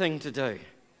right thing to do.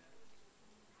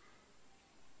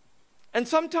 And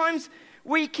sometimes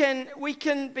we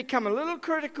can become a little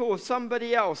critical of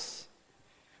somebody else,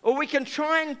 or we can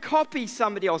try and copy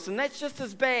somebody else, and that's just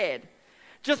as bad.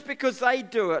 Just because they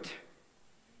do it,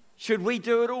 should we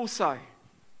do it also?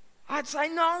 I'd say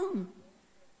no.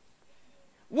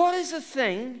 What is the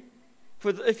thing,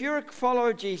 if you're a follower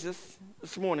of Jesus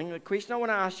this morning, the question I want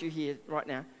to ask you here right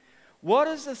now, what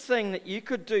is the thing that you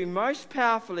could do most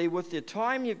powerfully with the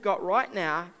time you've got right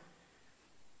now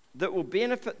that will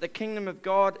benefit the kingdom of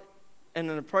God, and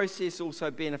in the process also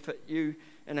benefit you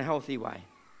in a healthy way?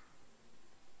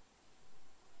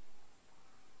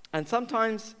 And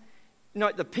sometimes,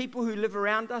 the people who live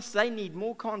around us, they need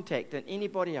more contact than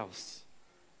anybody else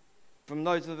from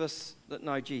those of us that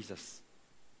know Jesus.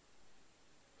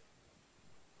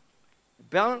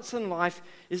 Balance in life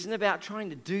isn't about trying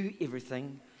to do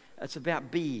everything. It's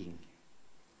about being.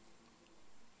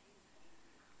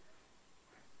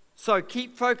 So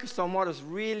keep focused on what is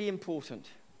really important.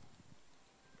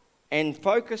 And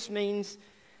focus means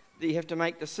that you have to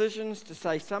make decisions to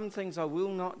say some things I will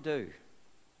not do.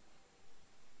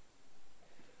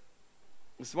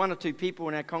 There's one or two people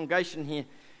in our congregation here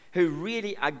who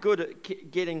really are good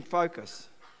at getting focus.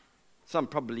 Some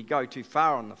probably go too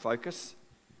far on the focus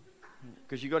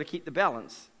because you've got to keep the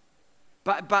balance.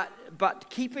 But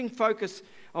keeping focus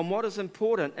on what is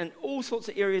important in all sorts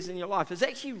of areas in your life is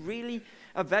actually really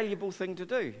a valuable thing to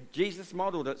do. Jesus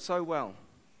modeled it so well.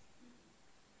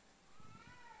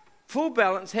 Full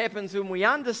balance happens when we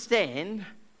understand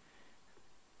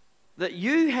that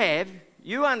you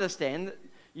understand that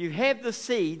you have the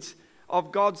seeds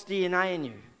of God's DNA in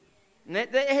you. And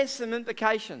that has some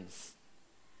implications.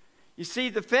 You see,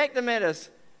 the fact of the matter is,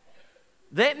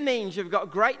 that means you've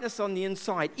got greatness on the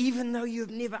inside, even though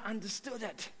you've never understood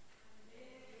it.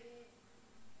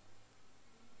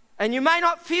 And you may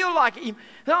not feel like it.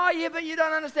 Oh, yeah, but you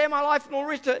don't understand my life and all the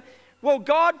rest of it. Well,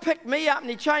 God picked me up and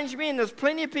He changed me, and there's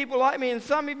plenty of people like me, and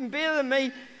some even better than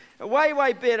me, way,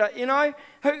 way better, you know,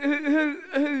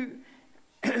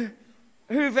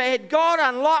 who've had God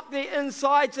unlock their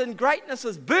insides and greatness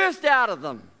has burst out of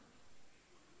them.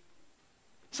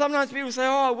 Sometimes people say,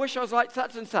 oh, I wish I was like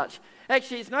such and such.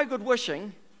 Actually, it's no good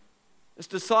wishing. It's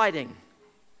deciding.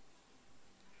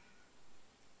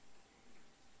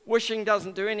 Wishing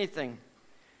doesn't do anything.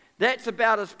 That's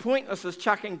about as pointless as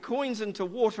chucking coins into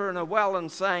water in a well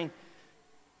and saying,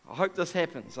 I hope this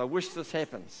happens. I wish this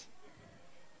happens.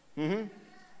 Now,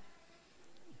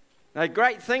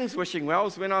 great things wishing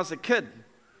wells. When I was a kid,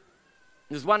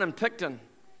 there's one in Picton.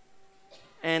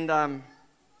 And there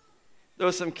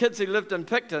were some kids who lived in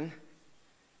Picton.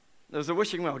 There was a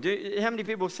wishing well. How many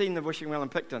people have seen the wishing well in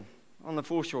Picton? On the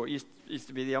foreshore. It used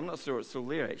to be there. I'm not sure it's still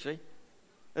there, actually.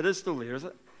 It is still there, is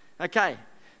it? Okay.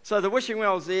 So the wishing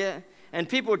well's there, and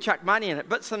people would chuck money in it.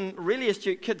 But some really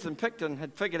astute kids in Picton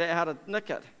had figured out how to nick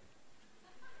it.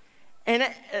 And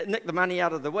nick the money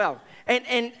out of the well.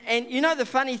 And you know the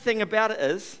funny thing about it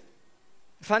is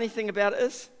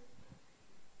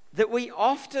that we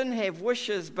often have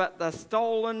wishes, but they're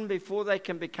stolen before they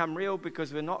can become real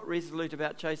because we're not resolute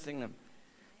about chasing them.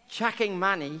 Chucking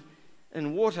money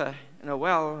in water in a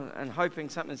well and hoping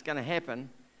something's going to happen,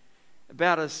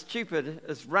 about as stupid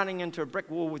as running into a brick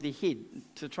wall with your head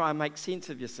to try and make sense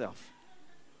of yourself.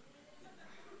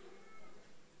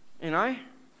 You know?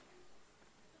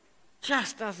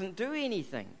 Just doesn't do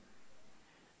anything.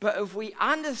 But if we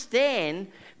understand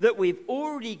that we've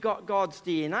already got God's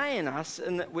DNA in us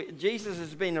and that Jesus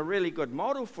has been a really good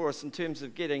model for us in terms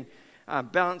of getting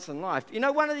balance in life. You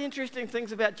know, one of the interesting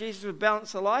things about Jesus with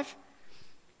balance of life?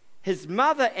 His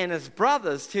mother and his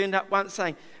brothers turned up once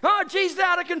saying, oh, Jesus is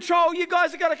out of control. You guys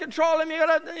have got to control him.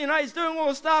 He's doing all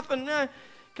the stuff and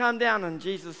calm down. And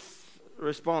Jesus'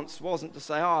 response wasn't to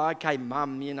say, oh, okay,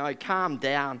 Mum, calm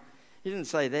down. He didn't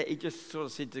say that. He just sort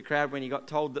of said to the crowd when he got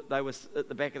told that they were at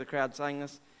the back of the crowd saying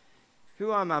this, who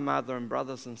are my mother and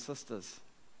brothers and sisters?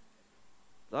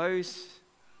 Those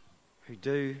who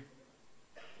do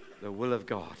the will of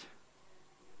God.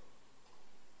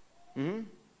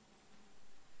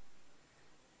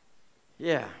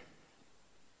 Yeah.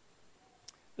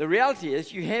 The reality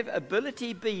is you have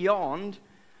ability beyond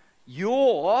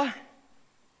your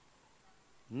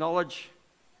knowledge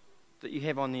that you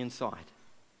have on the inside.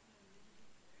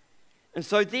 And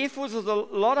so therefore there's a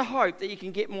lot of hope that you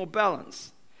can get more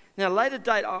balance. Now later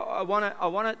date I want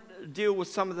to deal with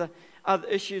some of the other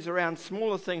issues around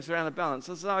smaller things around the balance.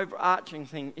 There's an overarching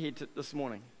thing here this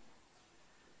morning.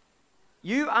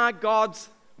 You are God's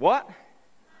what?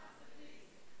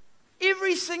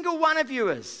 Every single one of you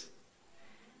is.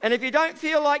 And if you don't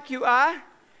feel like you are,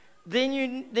 then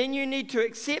you need to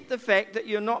accept the fact that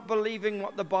you're not believing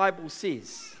what the Bible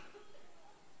says.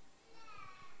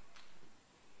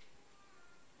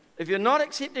 If you're not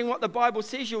accepting what the Bible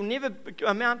says, you'll never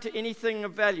amount to anything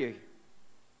of value.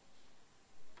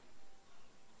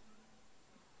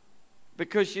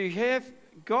 Because you have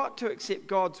got to accept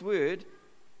God's word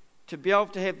to be able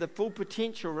to have the full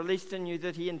potential released in you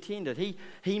that He intended.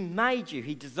 He made you.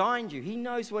 He designed you. He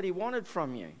knows what He wanted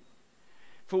from you.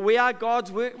 For we are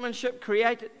God's workmanship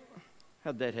created.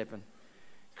 How'd that happen?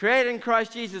 Created in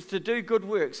Christ Jesus to do good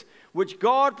works, which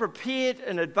God prepared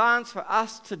in advance for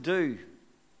us to do.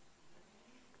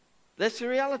 That's the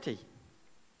reality.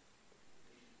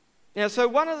 Now, so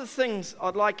one of the things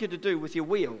I'd like you to do with your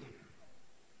wheel,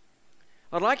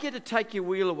 I'd like you to take your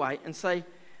wheel away and say,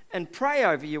 and pray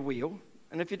over your wheel.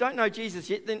 And if you don't know Jesus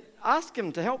yet, then ask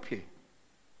Him to help you.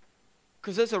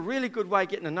 Because that's a really good way of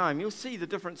getting to know Him. You'll see the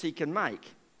difference He can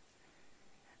make.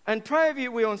 And pray over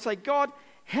your wheel and say, God,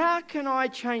 how can I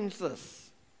change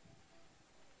this?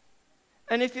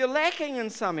 And if you're lacking in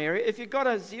some area, if you've got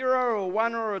a 0 or a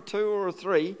 1 or a 2 or a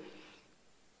 3,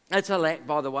 that's a lack,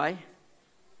 by the way.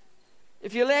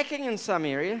 If you're lacking in some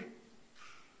area,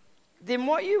 then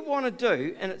what you want to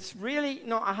do, and it's really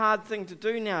not a hard thing to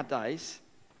do nowadays,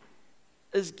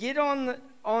 is get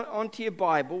onto your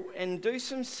Bible and do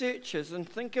some searches and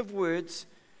think of words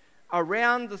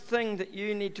around the thing that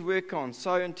you need to work on.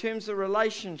 So in terms of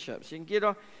relationships, you can get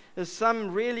on, there's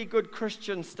some really good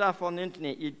Christian stuff on the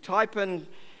internet. You type in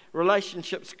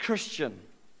relationships Christian.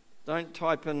 Don't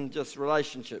type in just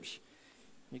relationships.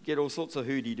 You get all sorts of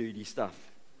hoody-doody stuff.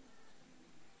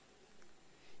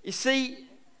 You see,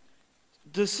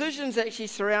 decisions actually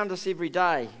surround us every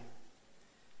day.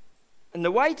 And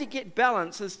the way to get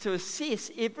balance is to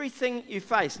assess everything you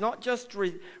face, not just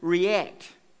react,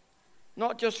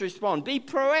 not just respond. Be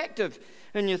proactive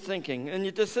in your thinking, in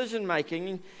your decision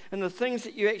making, and the things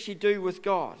that you actually do with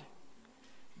God.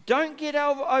 Don't get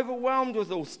overwhelmed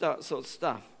with all sorts of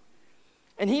stuff.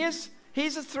 And here's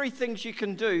the 3 things you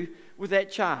can do with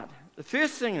that chart. The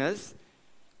first thing is,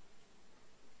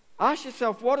 ask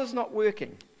yourself, what is not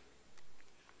working?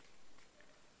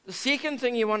 The second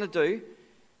thing you want to do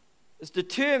is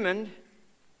determine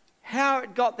how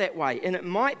it got that way. And it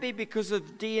might be because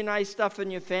of DNA stuff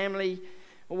in your family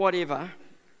or whatever.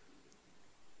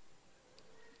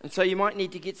 And so you might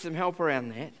need to get some help around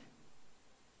that.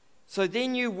 So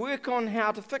then you work on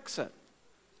how to fix it.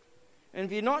 And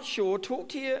if you're not sure, talk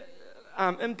to your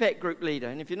impact group leader.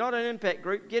 And if you're not an impact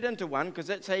group, get into one, because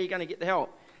that's how you're going to get the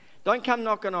help. Don't come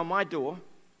knocking on my door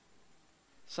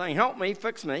saying, help me,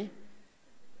 fix me.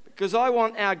 Because I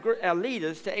want our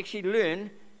leaders to actually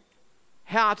learn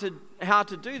how to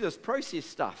do this process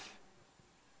stuff.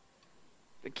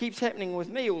 If it keeps happening with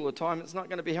me all the time, it's not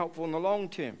going to be helpful in the long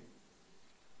term.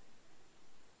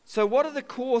 So what are the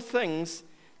core things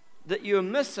that you're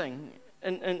missing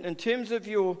in terms of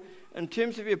your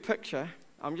picture?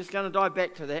 I'm just going to dive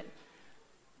back to that.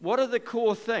 What are the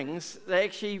core things where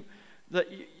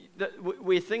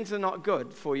things are not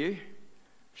good for you?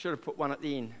 Should have put one at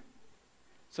the end.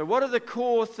 So what are the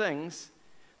core things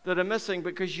that are missing?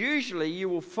 Because usually you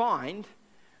will find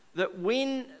that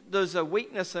when there's a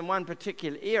weakness in one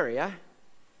particular area,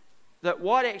 that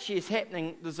what actually is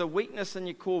happening, there's a weakness in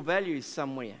your core values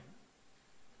somewhere.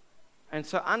 And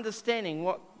so understanding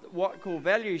what core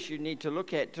values you need to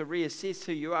look at to reassess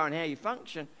who you are and how you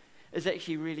function is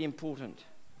actually really important.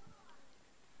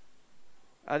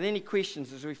 Are there any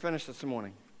questions as we finish this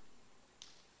morning?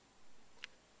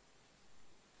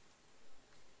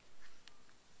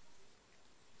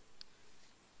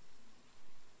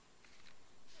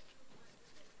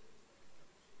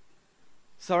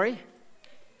 Sorry?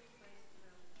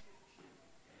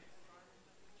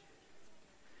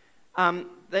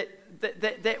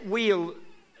 That wheel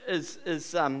is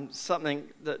something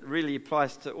that really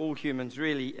applies to all humans,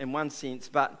 really, in one sense,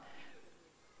 but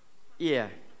yeah.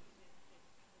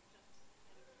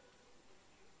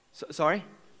 Sorry?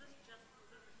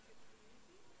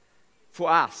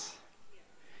 For us.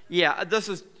 Yeah, this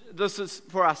is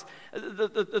for us.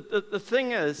 The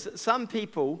thing is, some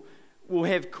people will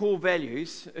have core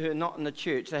values who are not in the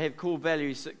church. They have core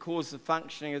values that cause the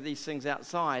functioning of these things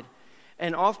outside.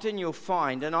 And often you'll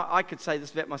find, and I could say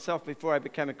this about myself before I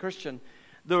became a Christian,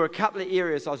 there were a couple of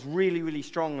areas I was really, really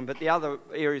strong in, but the other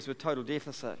areas were total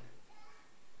deficit.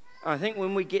 And I think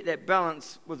when we get that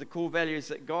balance with the core values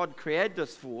that God created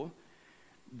us for,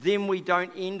 then we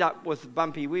don't end up with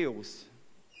bumpy wheels.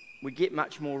 We get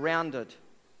much more rounded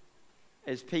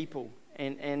as people.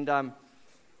 And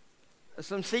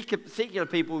some secular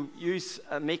people use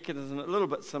a mechanism a little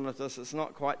bit similar to this. It's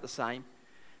not quite the same.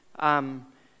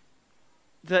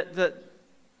 But the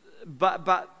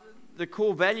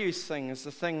core values thing is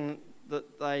the thing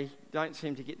that they don't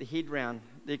seem to get the head round.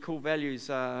 Their core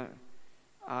values are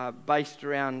based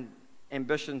around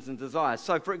ambitions and desires.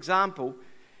 So, for example,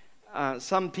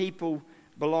 some people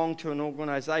belong to an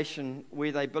organisation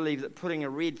where they believe that putting a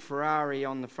red Ferrari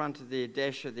on the front of their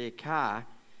dash of their car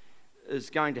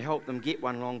is going to help them get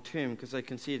one long term because they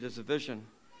can see it as a vision.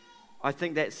 I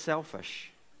think that's selfish.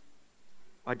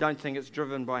 I don't think it's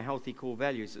driven by healthy core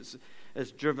values.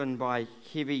 It's driven by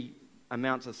heavy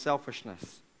amounts of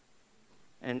selfishness.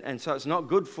 And so it's not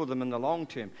good for them in the long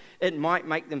term. It might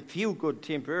make them feel good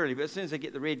temporarily, but as soon as they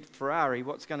get the red Ferrari,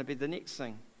 what's going to be the next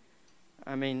thing?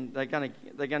 I mean, they're going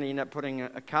to end up putting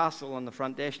a castle on the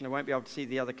front dash and they won't be able to see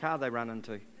the other car they run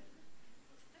into.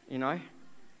 You know?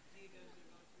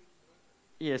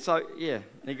 Yeah,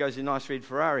 there goes your nice red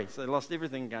Ferrari. So they lost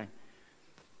everything again.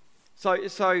 So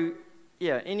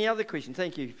yeah, any other questions?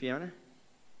 Thank you, Fiona.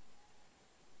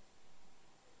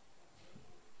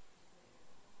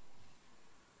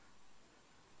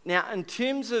 Now, in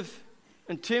terms of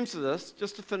this,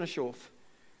 just to finish off,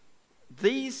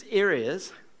 these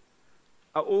areas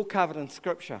are all covered in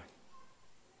Scripture.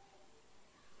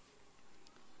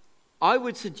 I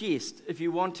would suggest, if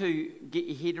you want to get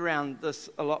your head around this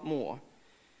a lot more,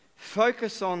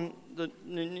 focus on the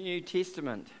New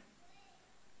Testament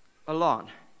a lot.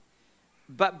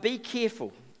 But be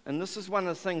careful, and this is one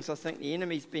of the things I think the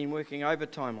enemy's been working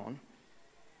overtime on.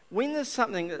 When there's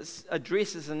something that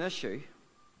addresses an issue,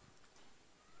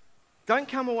 don't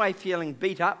come away feeling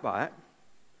beat up by it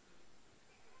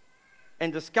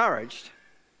and discouraged,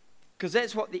 because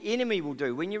that's what the enemy will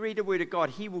do. When you read the Word of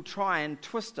God, he will try and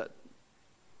twist it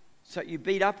so you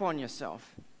beat up on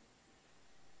yourself.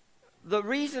 The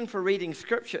reason for reading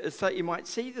Scripture is so you might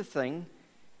see the thing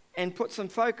and put some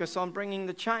focus on bringing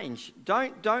the change.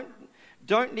 Don't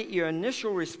let your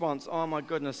initial response, oh my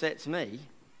goodness, that's me,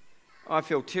 I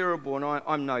feel terrible and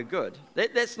I'm no good.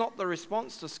 That's not the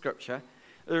response to Scripture.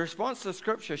 The response to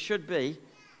Scripture should be,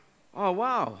 oh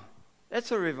wow,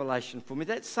 that's a revelation for me.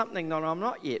 That's something that I'm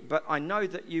not yet, but I know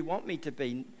that you want me to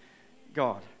be,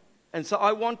 God. And so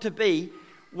I want to be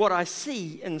what I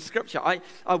see in Scripture.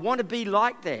 I want to be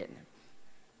like that.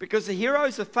 Because the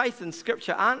heroes of faith in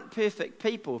Scripture aren't perfect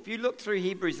people. If you look through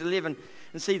Hebrews 11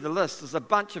 and see the list, there's a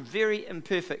bunch of very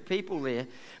imperfect people there,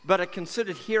 but are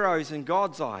considered heroes in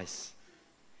God's eyes.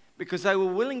 Because they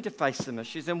were willing to face some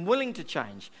issues and willing to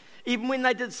change. Even when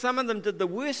they did, some of them did the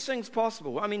worst things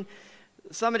possible. I mean,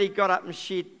 somebody got up and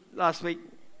shared last week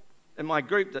in my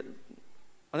group that,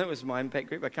 I think it was my impact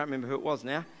group, I can't remember who it was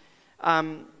now,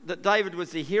 that David was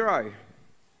the hero.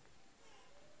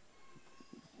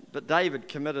 But David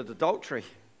committed adultery.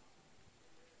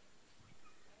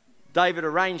 David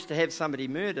arranged to have somebody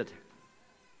murdered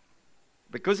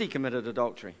because he committed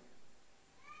adultery.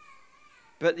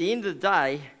 But at the end of the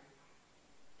day,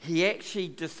 he actually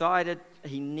decided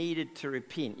he needed to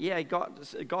repent. Yeah,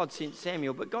 God sent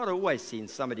Samuel, but God always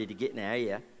sends somebody to get in our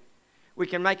ear. We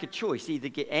can make a choice, either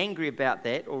get angry about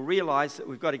that or realize that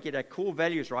we've got to get our core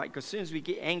values right, because as soon as we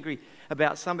get angry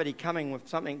about somebody coming with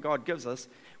something God gives us,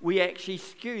 we actually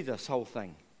skew this whole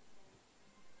thing.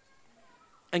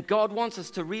 And God wants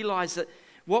us to realize that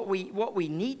what we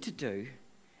need to do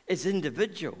as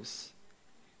individuals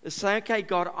is say, okay,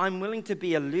 God, I'm willing to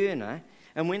be a learner,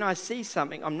 and when I see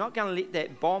something, I'm not going to let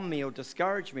that bomb me or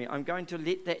discourage me. I'm going to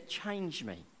let that change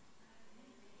me.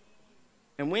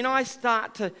 And when I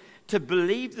start to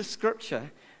believe the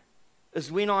Scripture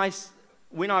is when I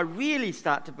really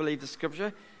start to believe the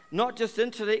Scripture, not just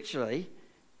intellectually,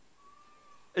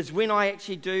 is when I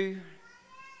actually do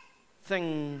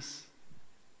things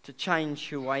to change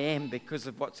who I am because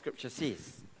of what Scripture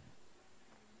says.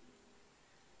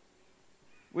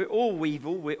 We're all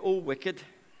evil, we're all wicked,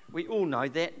 we all know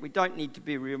that. We don't need to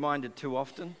be reminded too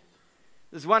often.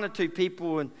 There's one or two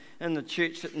people in the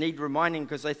church that need reminding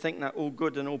because they think they're all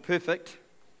good and all perfect.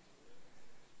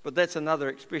 But that's another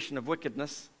expression of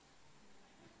wickedness.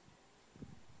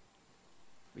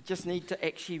 We just need to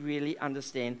actually really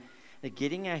understand that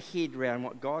getting our head around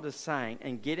what God is saying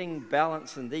and getting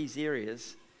balance in these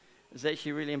areas is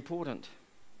actually really important.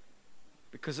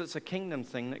 Because it's a kingdom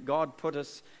thing that God put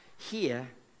us here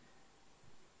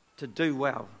to do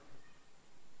well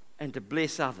and to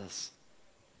bless others.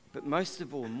 But most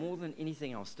of all, more than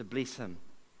anything else, to bless Him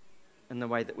in the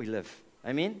way that we live.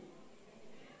 Amen?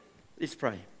 Let's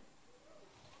pray.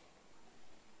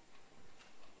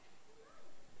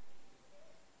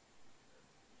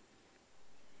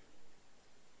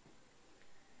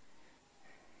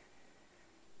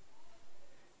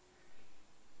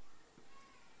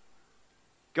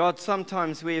 God,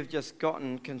 sometimes we have just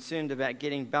gotten concerned about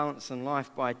getting balance in life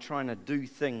by trying to do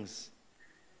things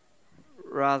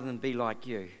rather than be like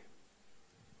You.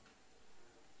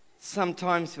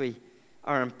 Sometimes we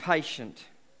are impatient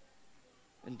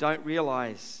and don't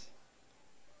realize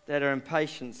that our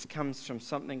impatience comes from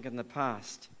something in the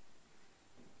past.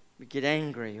 We get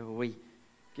angry, or we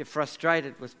get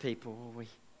frustrated with people, or we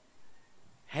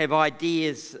have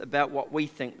ideas about what we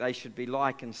think they should be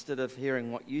like instead of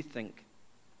hearing what You think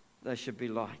they should be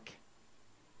like.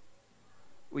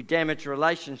 We damage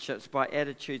relationships by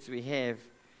attitudes we have,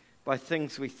 by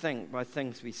things we think, by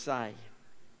things we say.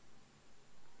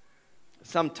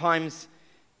 Sometimes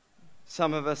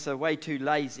some of us are way too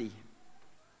lazy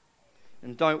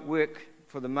and don't work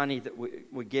for the money that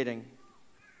we're getting.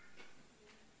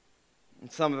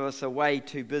 And some of us are way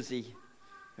too busy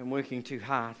and working too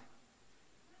hard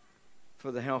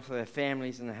for the health of our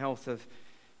families and the health of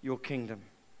Your kingdom.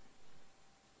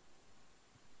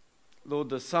 Lord,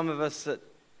 there's some of us that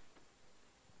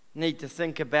need to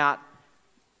think about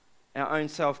our own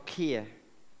self-care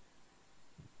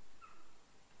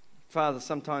Father,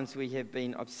 sometimes we have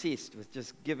been obsessed with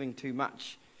just giving too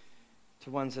much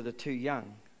to ones that are too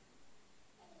young.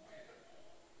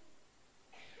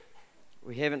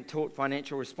 We haven't taught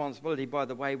financial responsibility by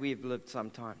the way we've lived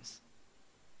sometimes.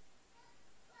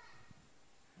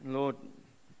 And Lord,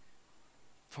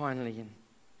 finally and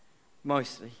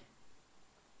mostly,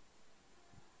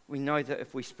 we know that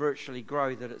if we spiritually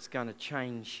grow, that it's going to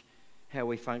change how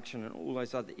we function in all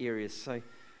those other areas. So,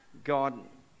 God,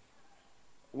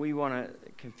 we want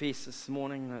to confess this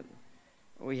morning that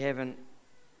we haven't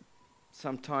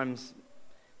sometimes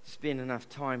spent enough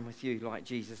time with you like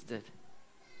Jesus did.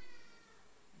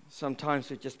 Sometimes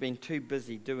we've just been too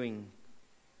busy doing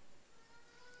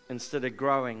instead of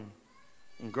growing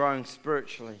and growing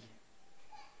spiritually.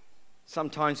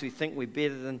 Sometimes we think we're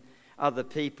better than other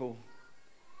people.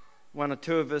 One or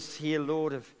two of us here,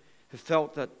 Lord, have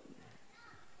felt that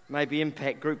maybe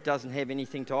Impact Group doesn't have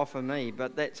anything to offer me,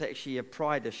 but that's actually a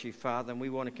pride issue, Father, and we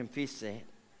want to confess that.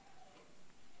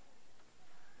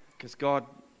 Because God,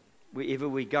 wherever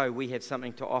we go, we have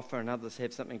something to offer and others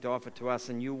have something to offer to us,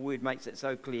 and your word makes it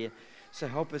so clear. So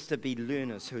help us to be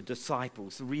learners who are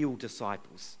disciples, real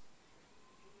disciples,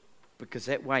 because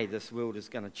that way this world is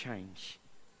going to change.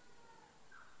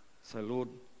 So Lord,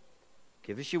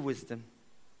 give us your wisdom,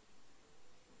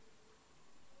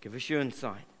 give us your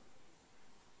insight,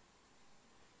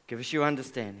 give us your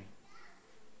understanding,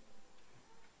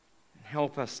 and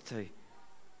help us to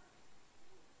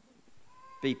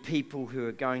be people who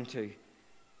are going to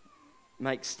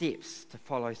make steps to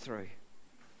follow through.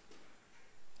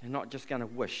 They're not just going to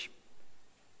wish,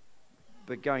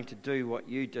 but going to do what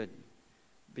you did,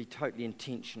 be totally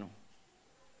intentional,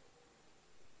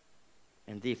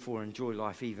 and therefore enjoy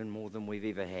life even more than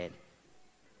we've ever had.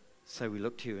 So we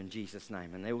look to you in Jesus'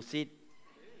 name. And they all said,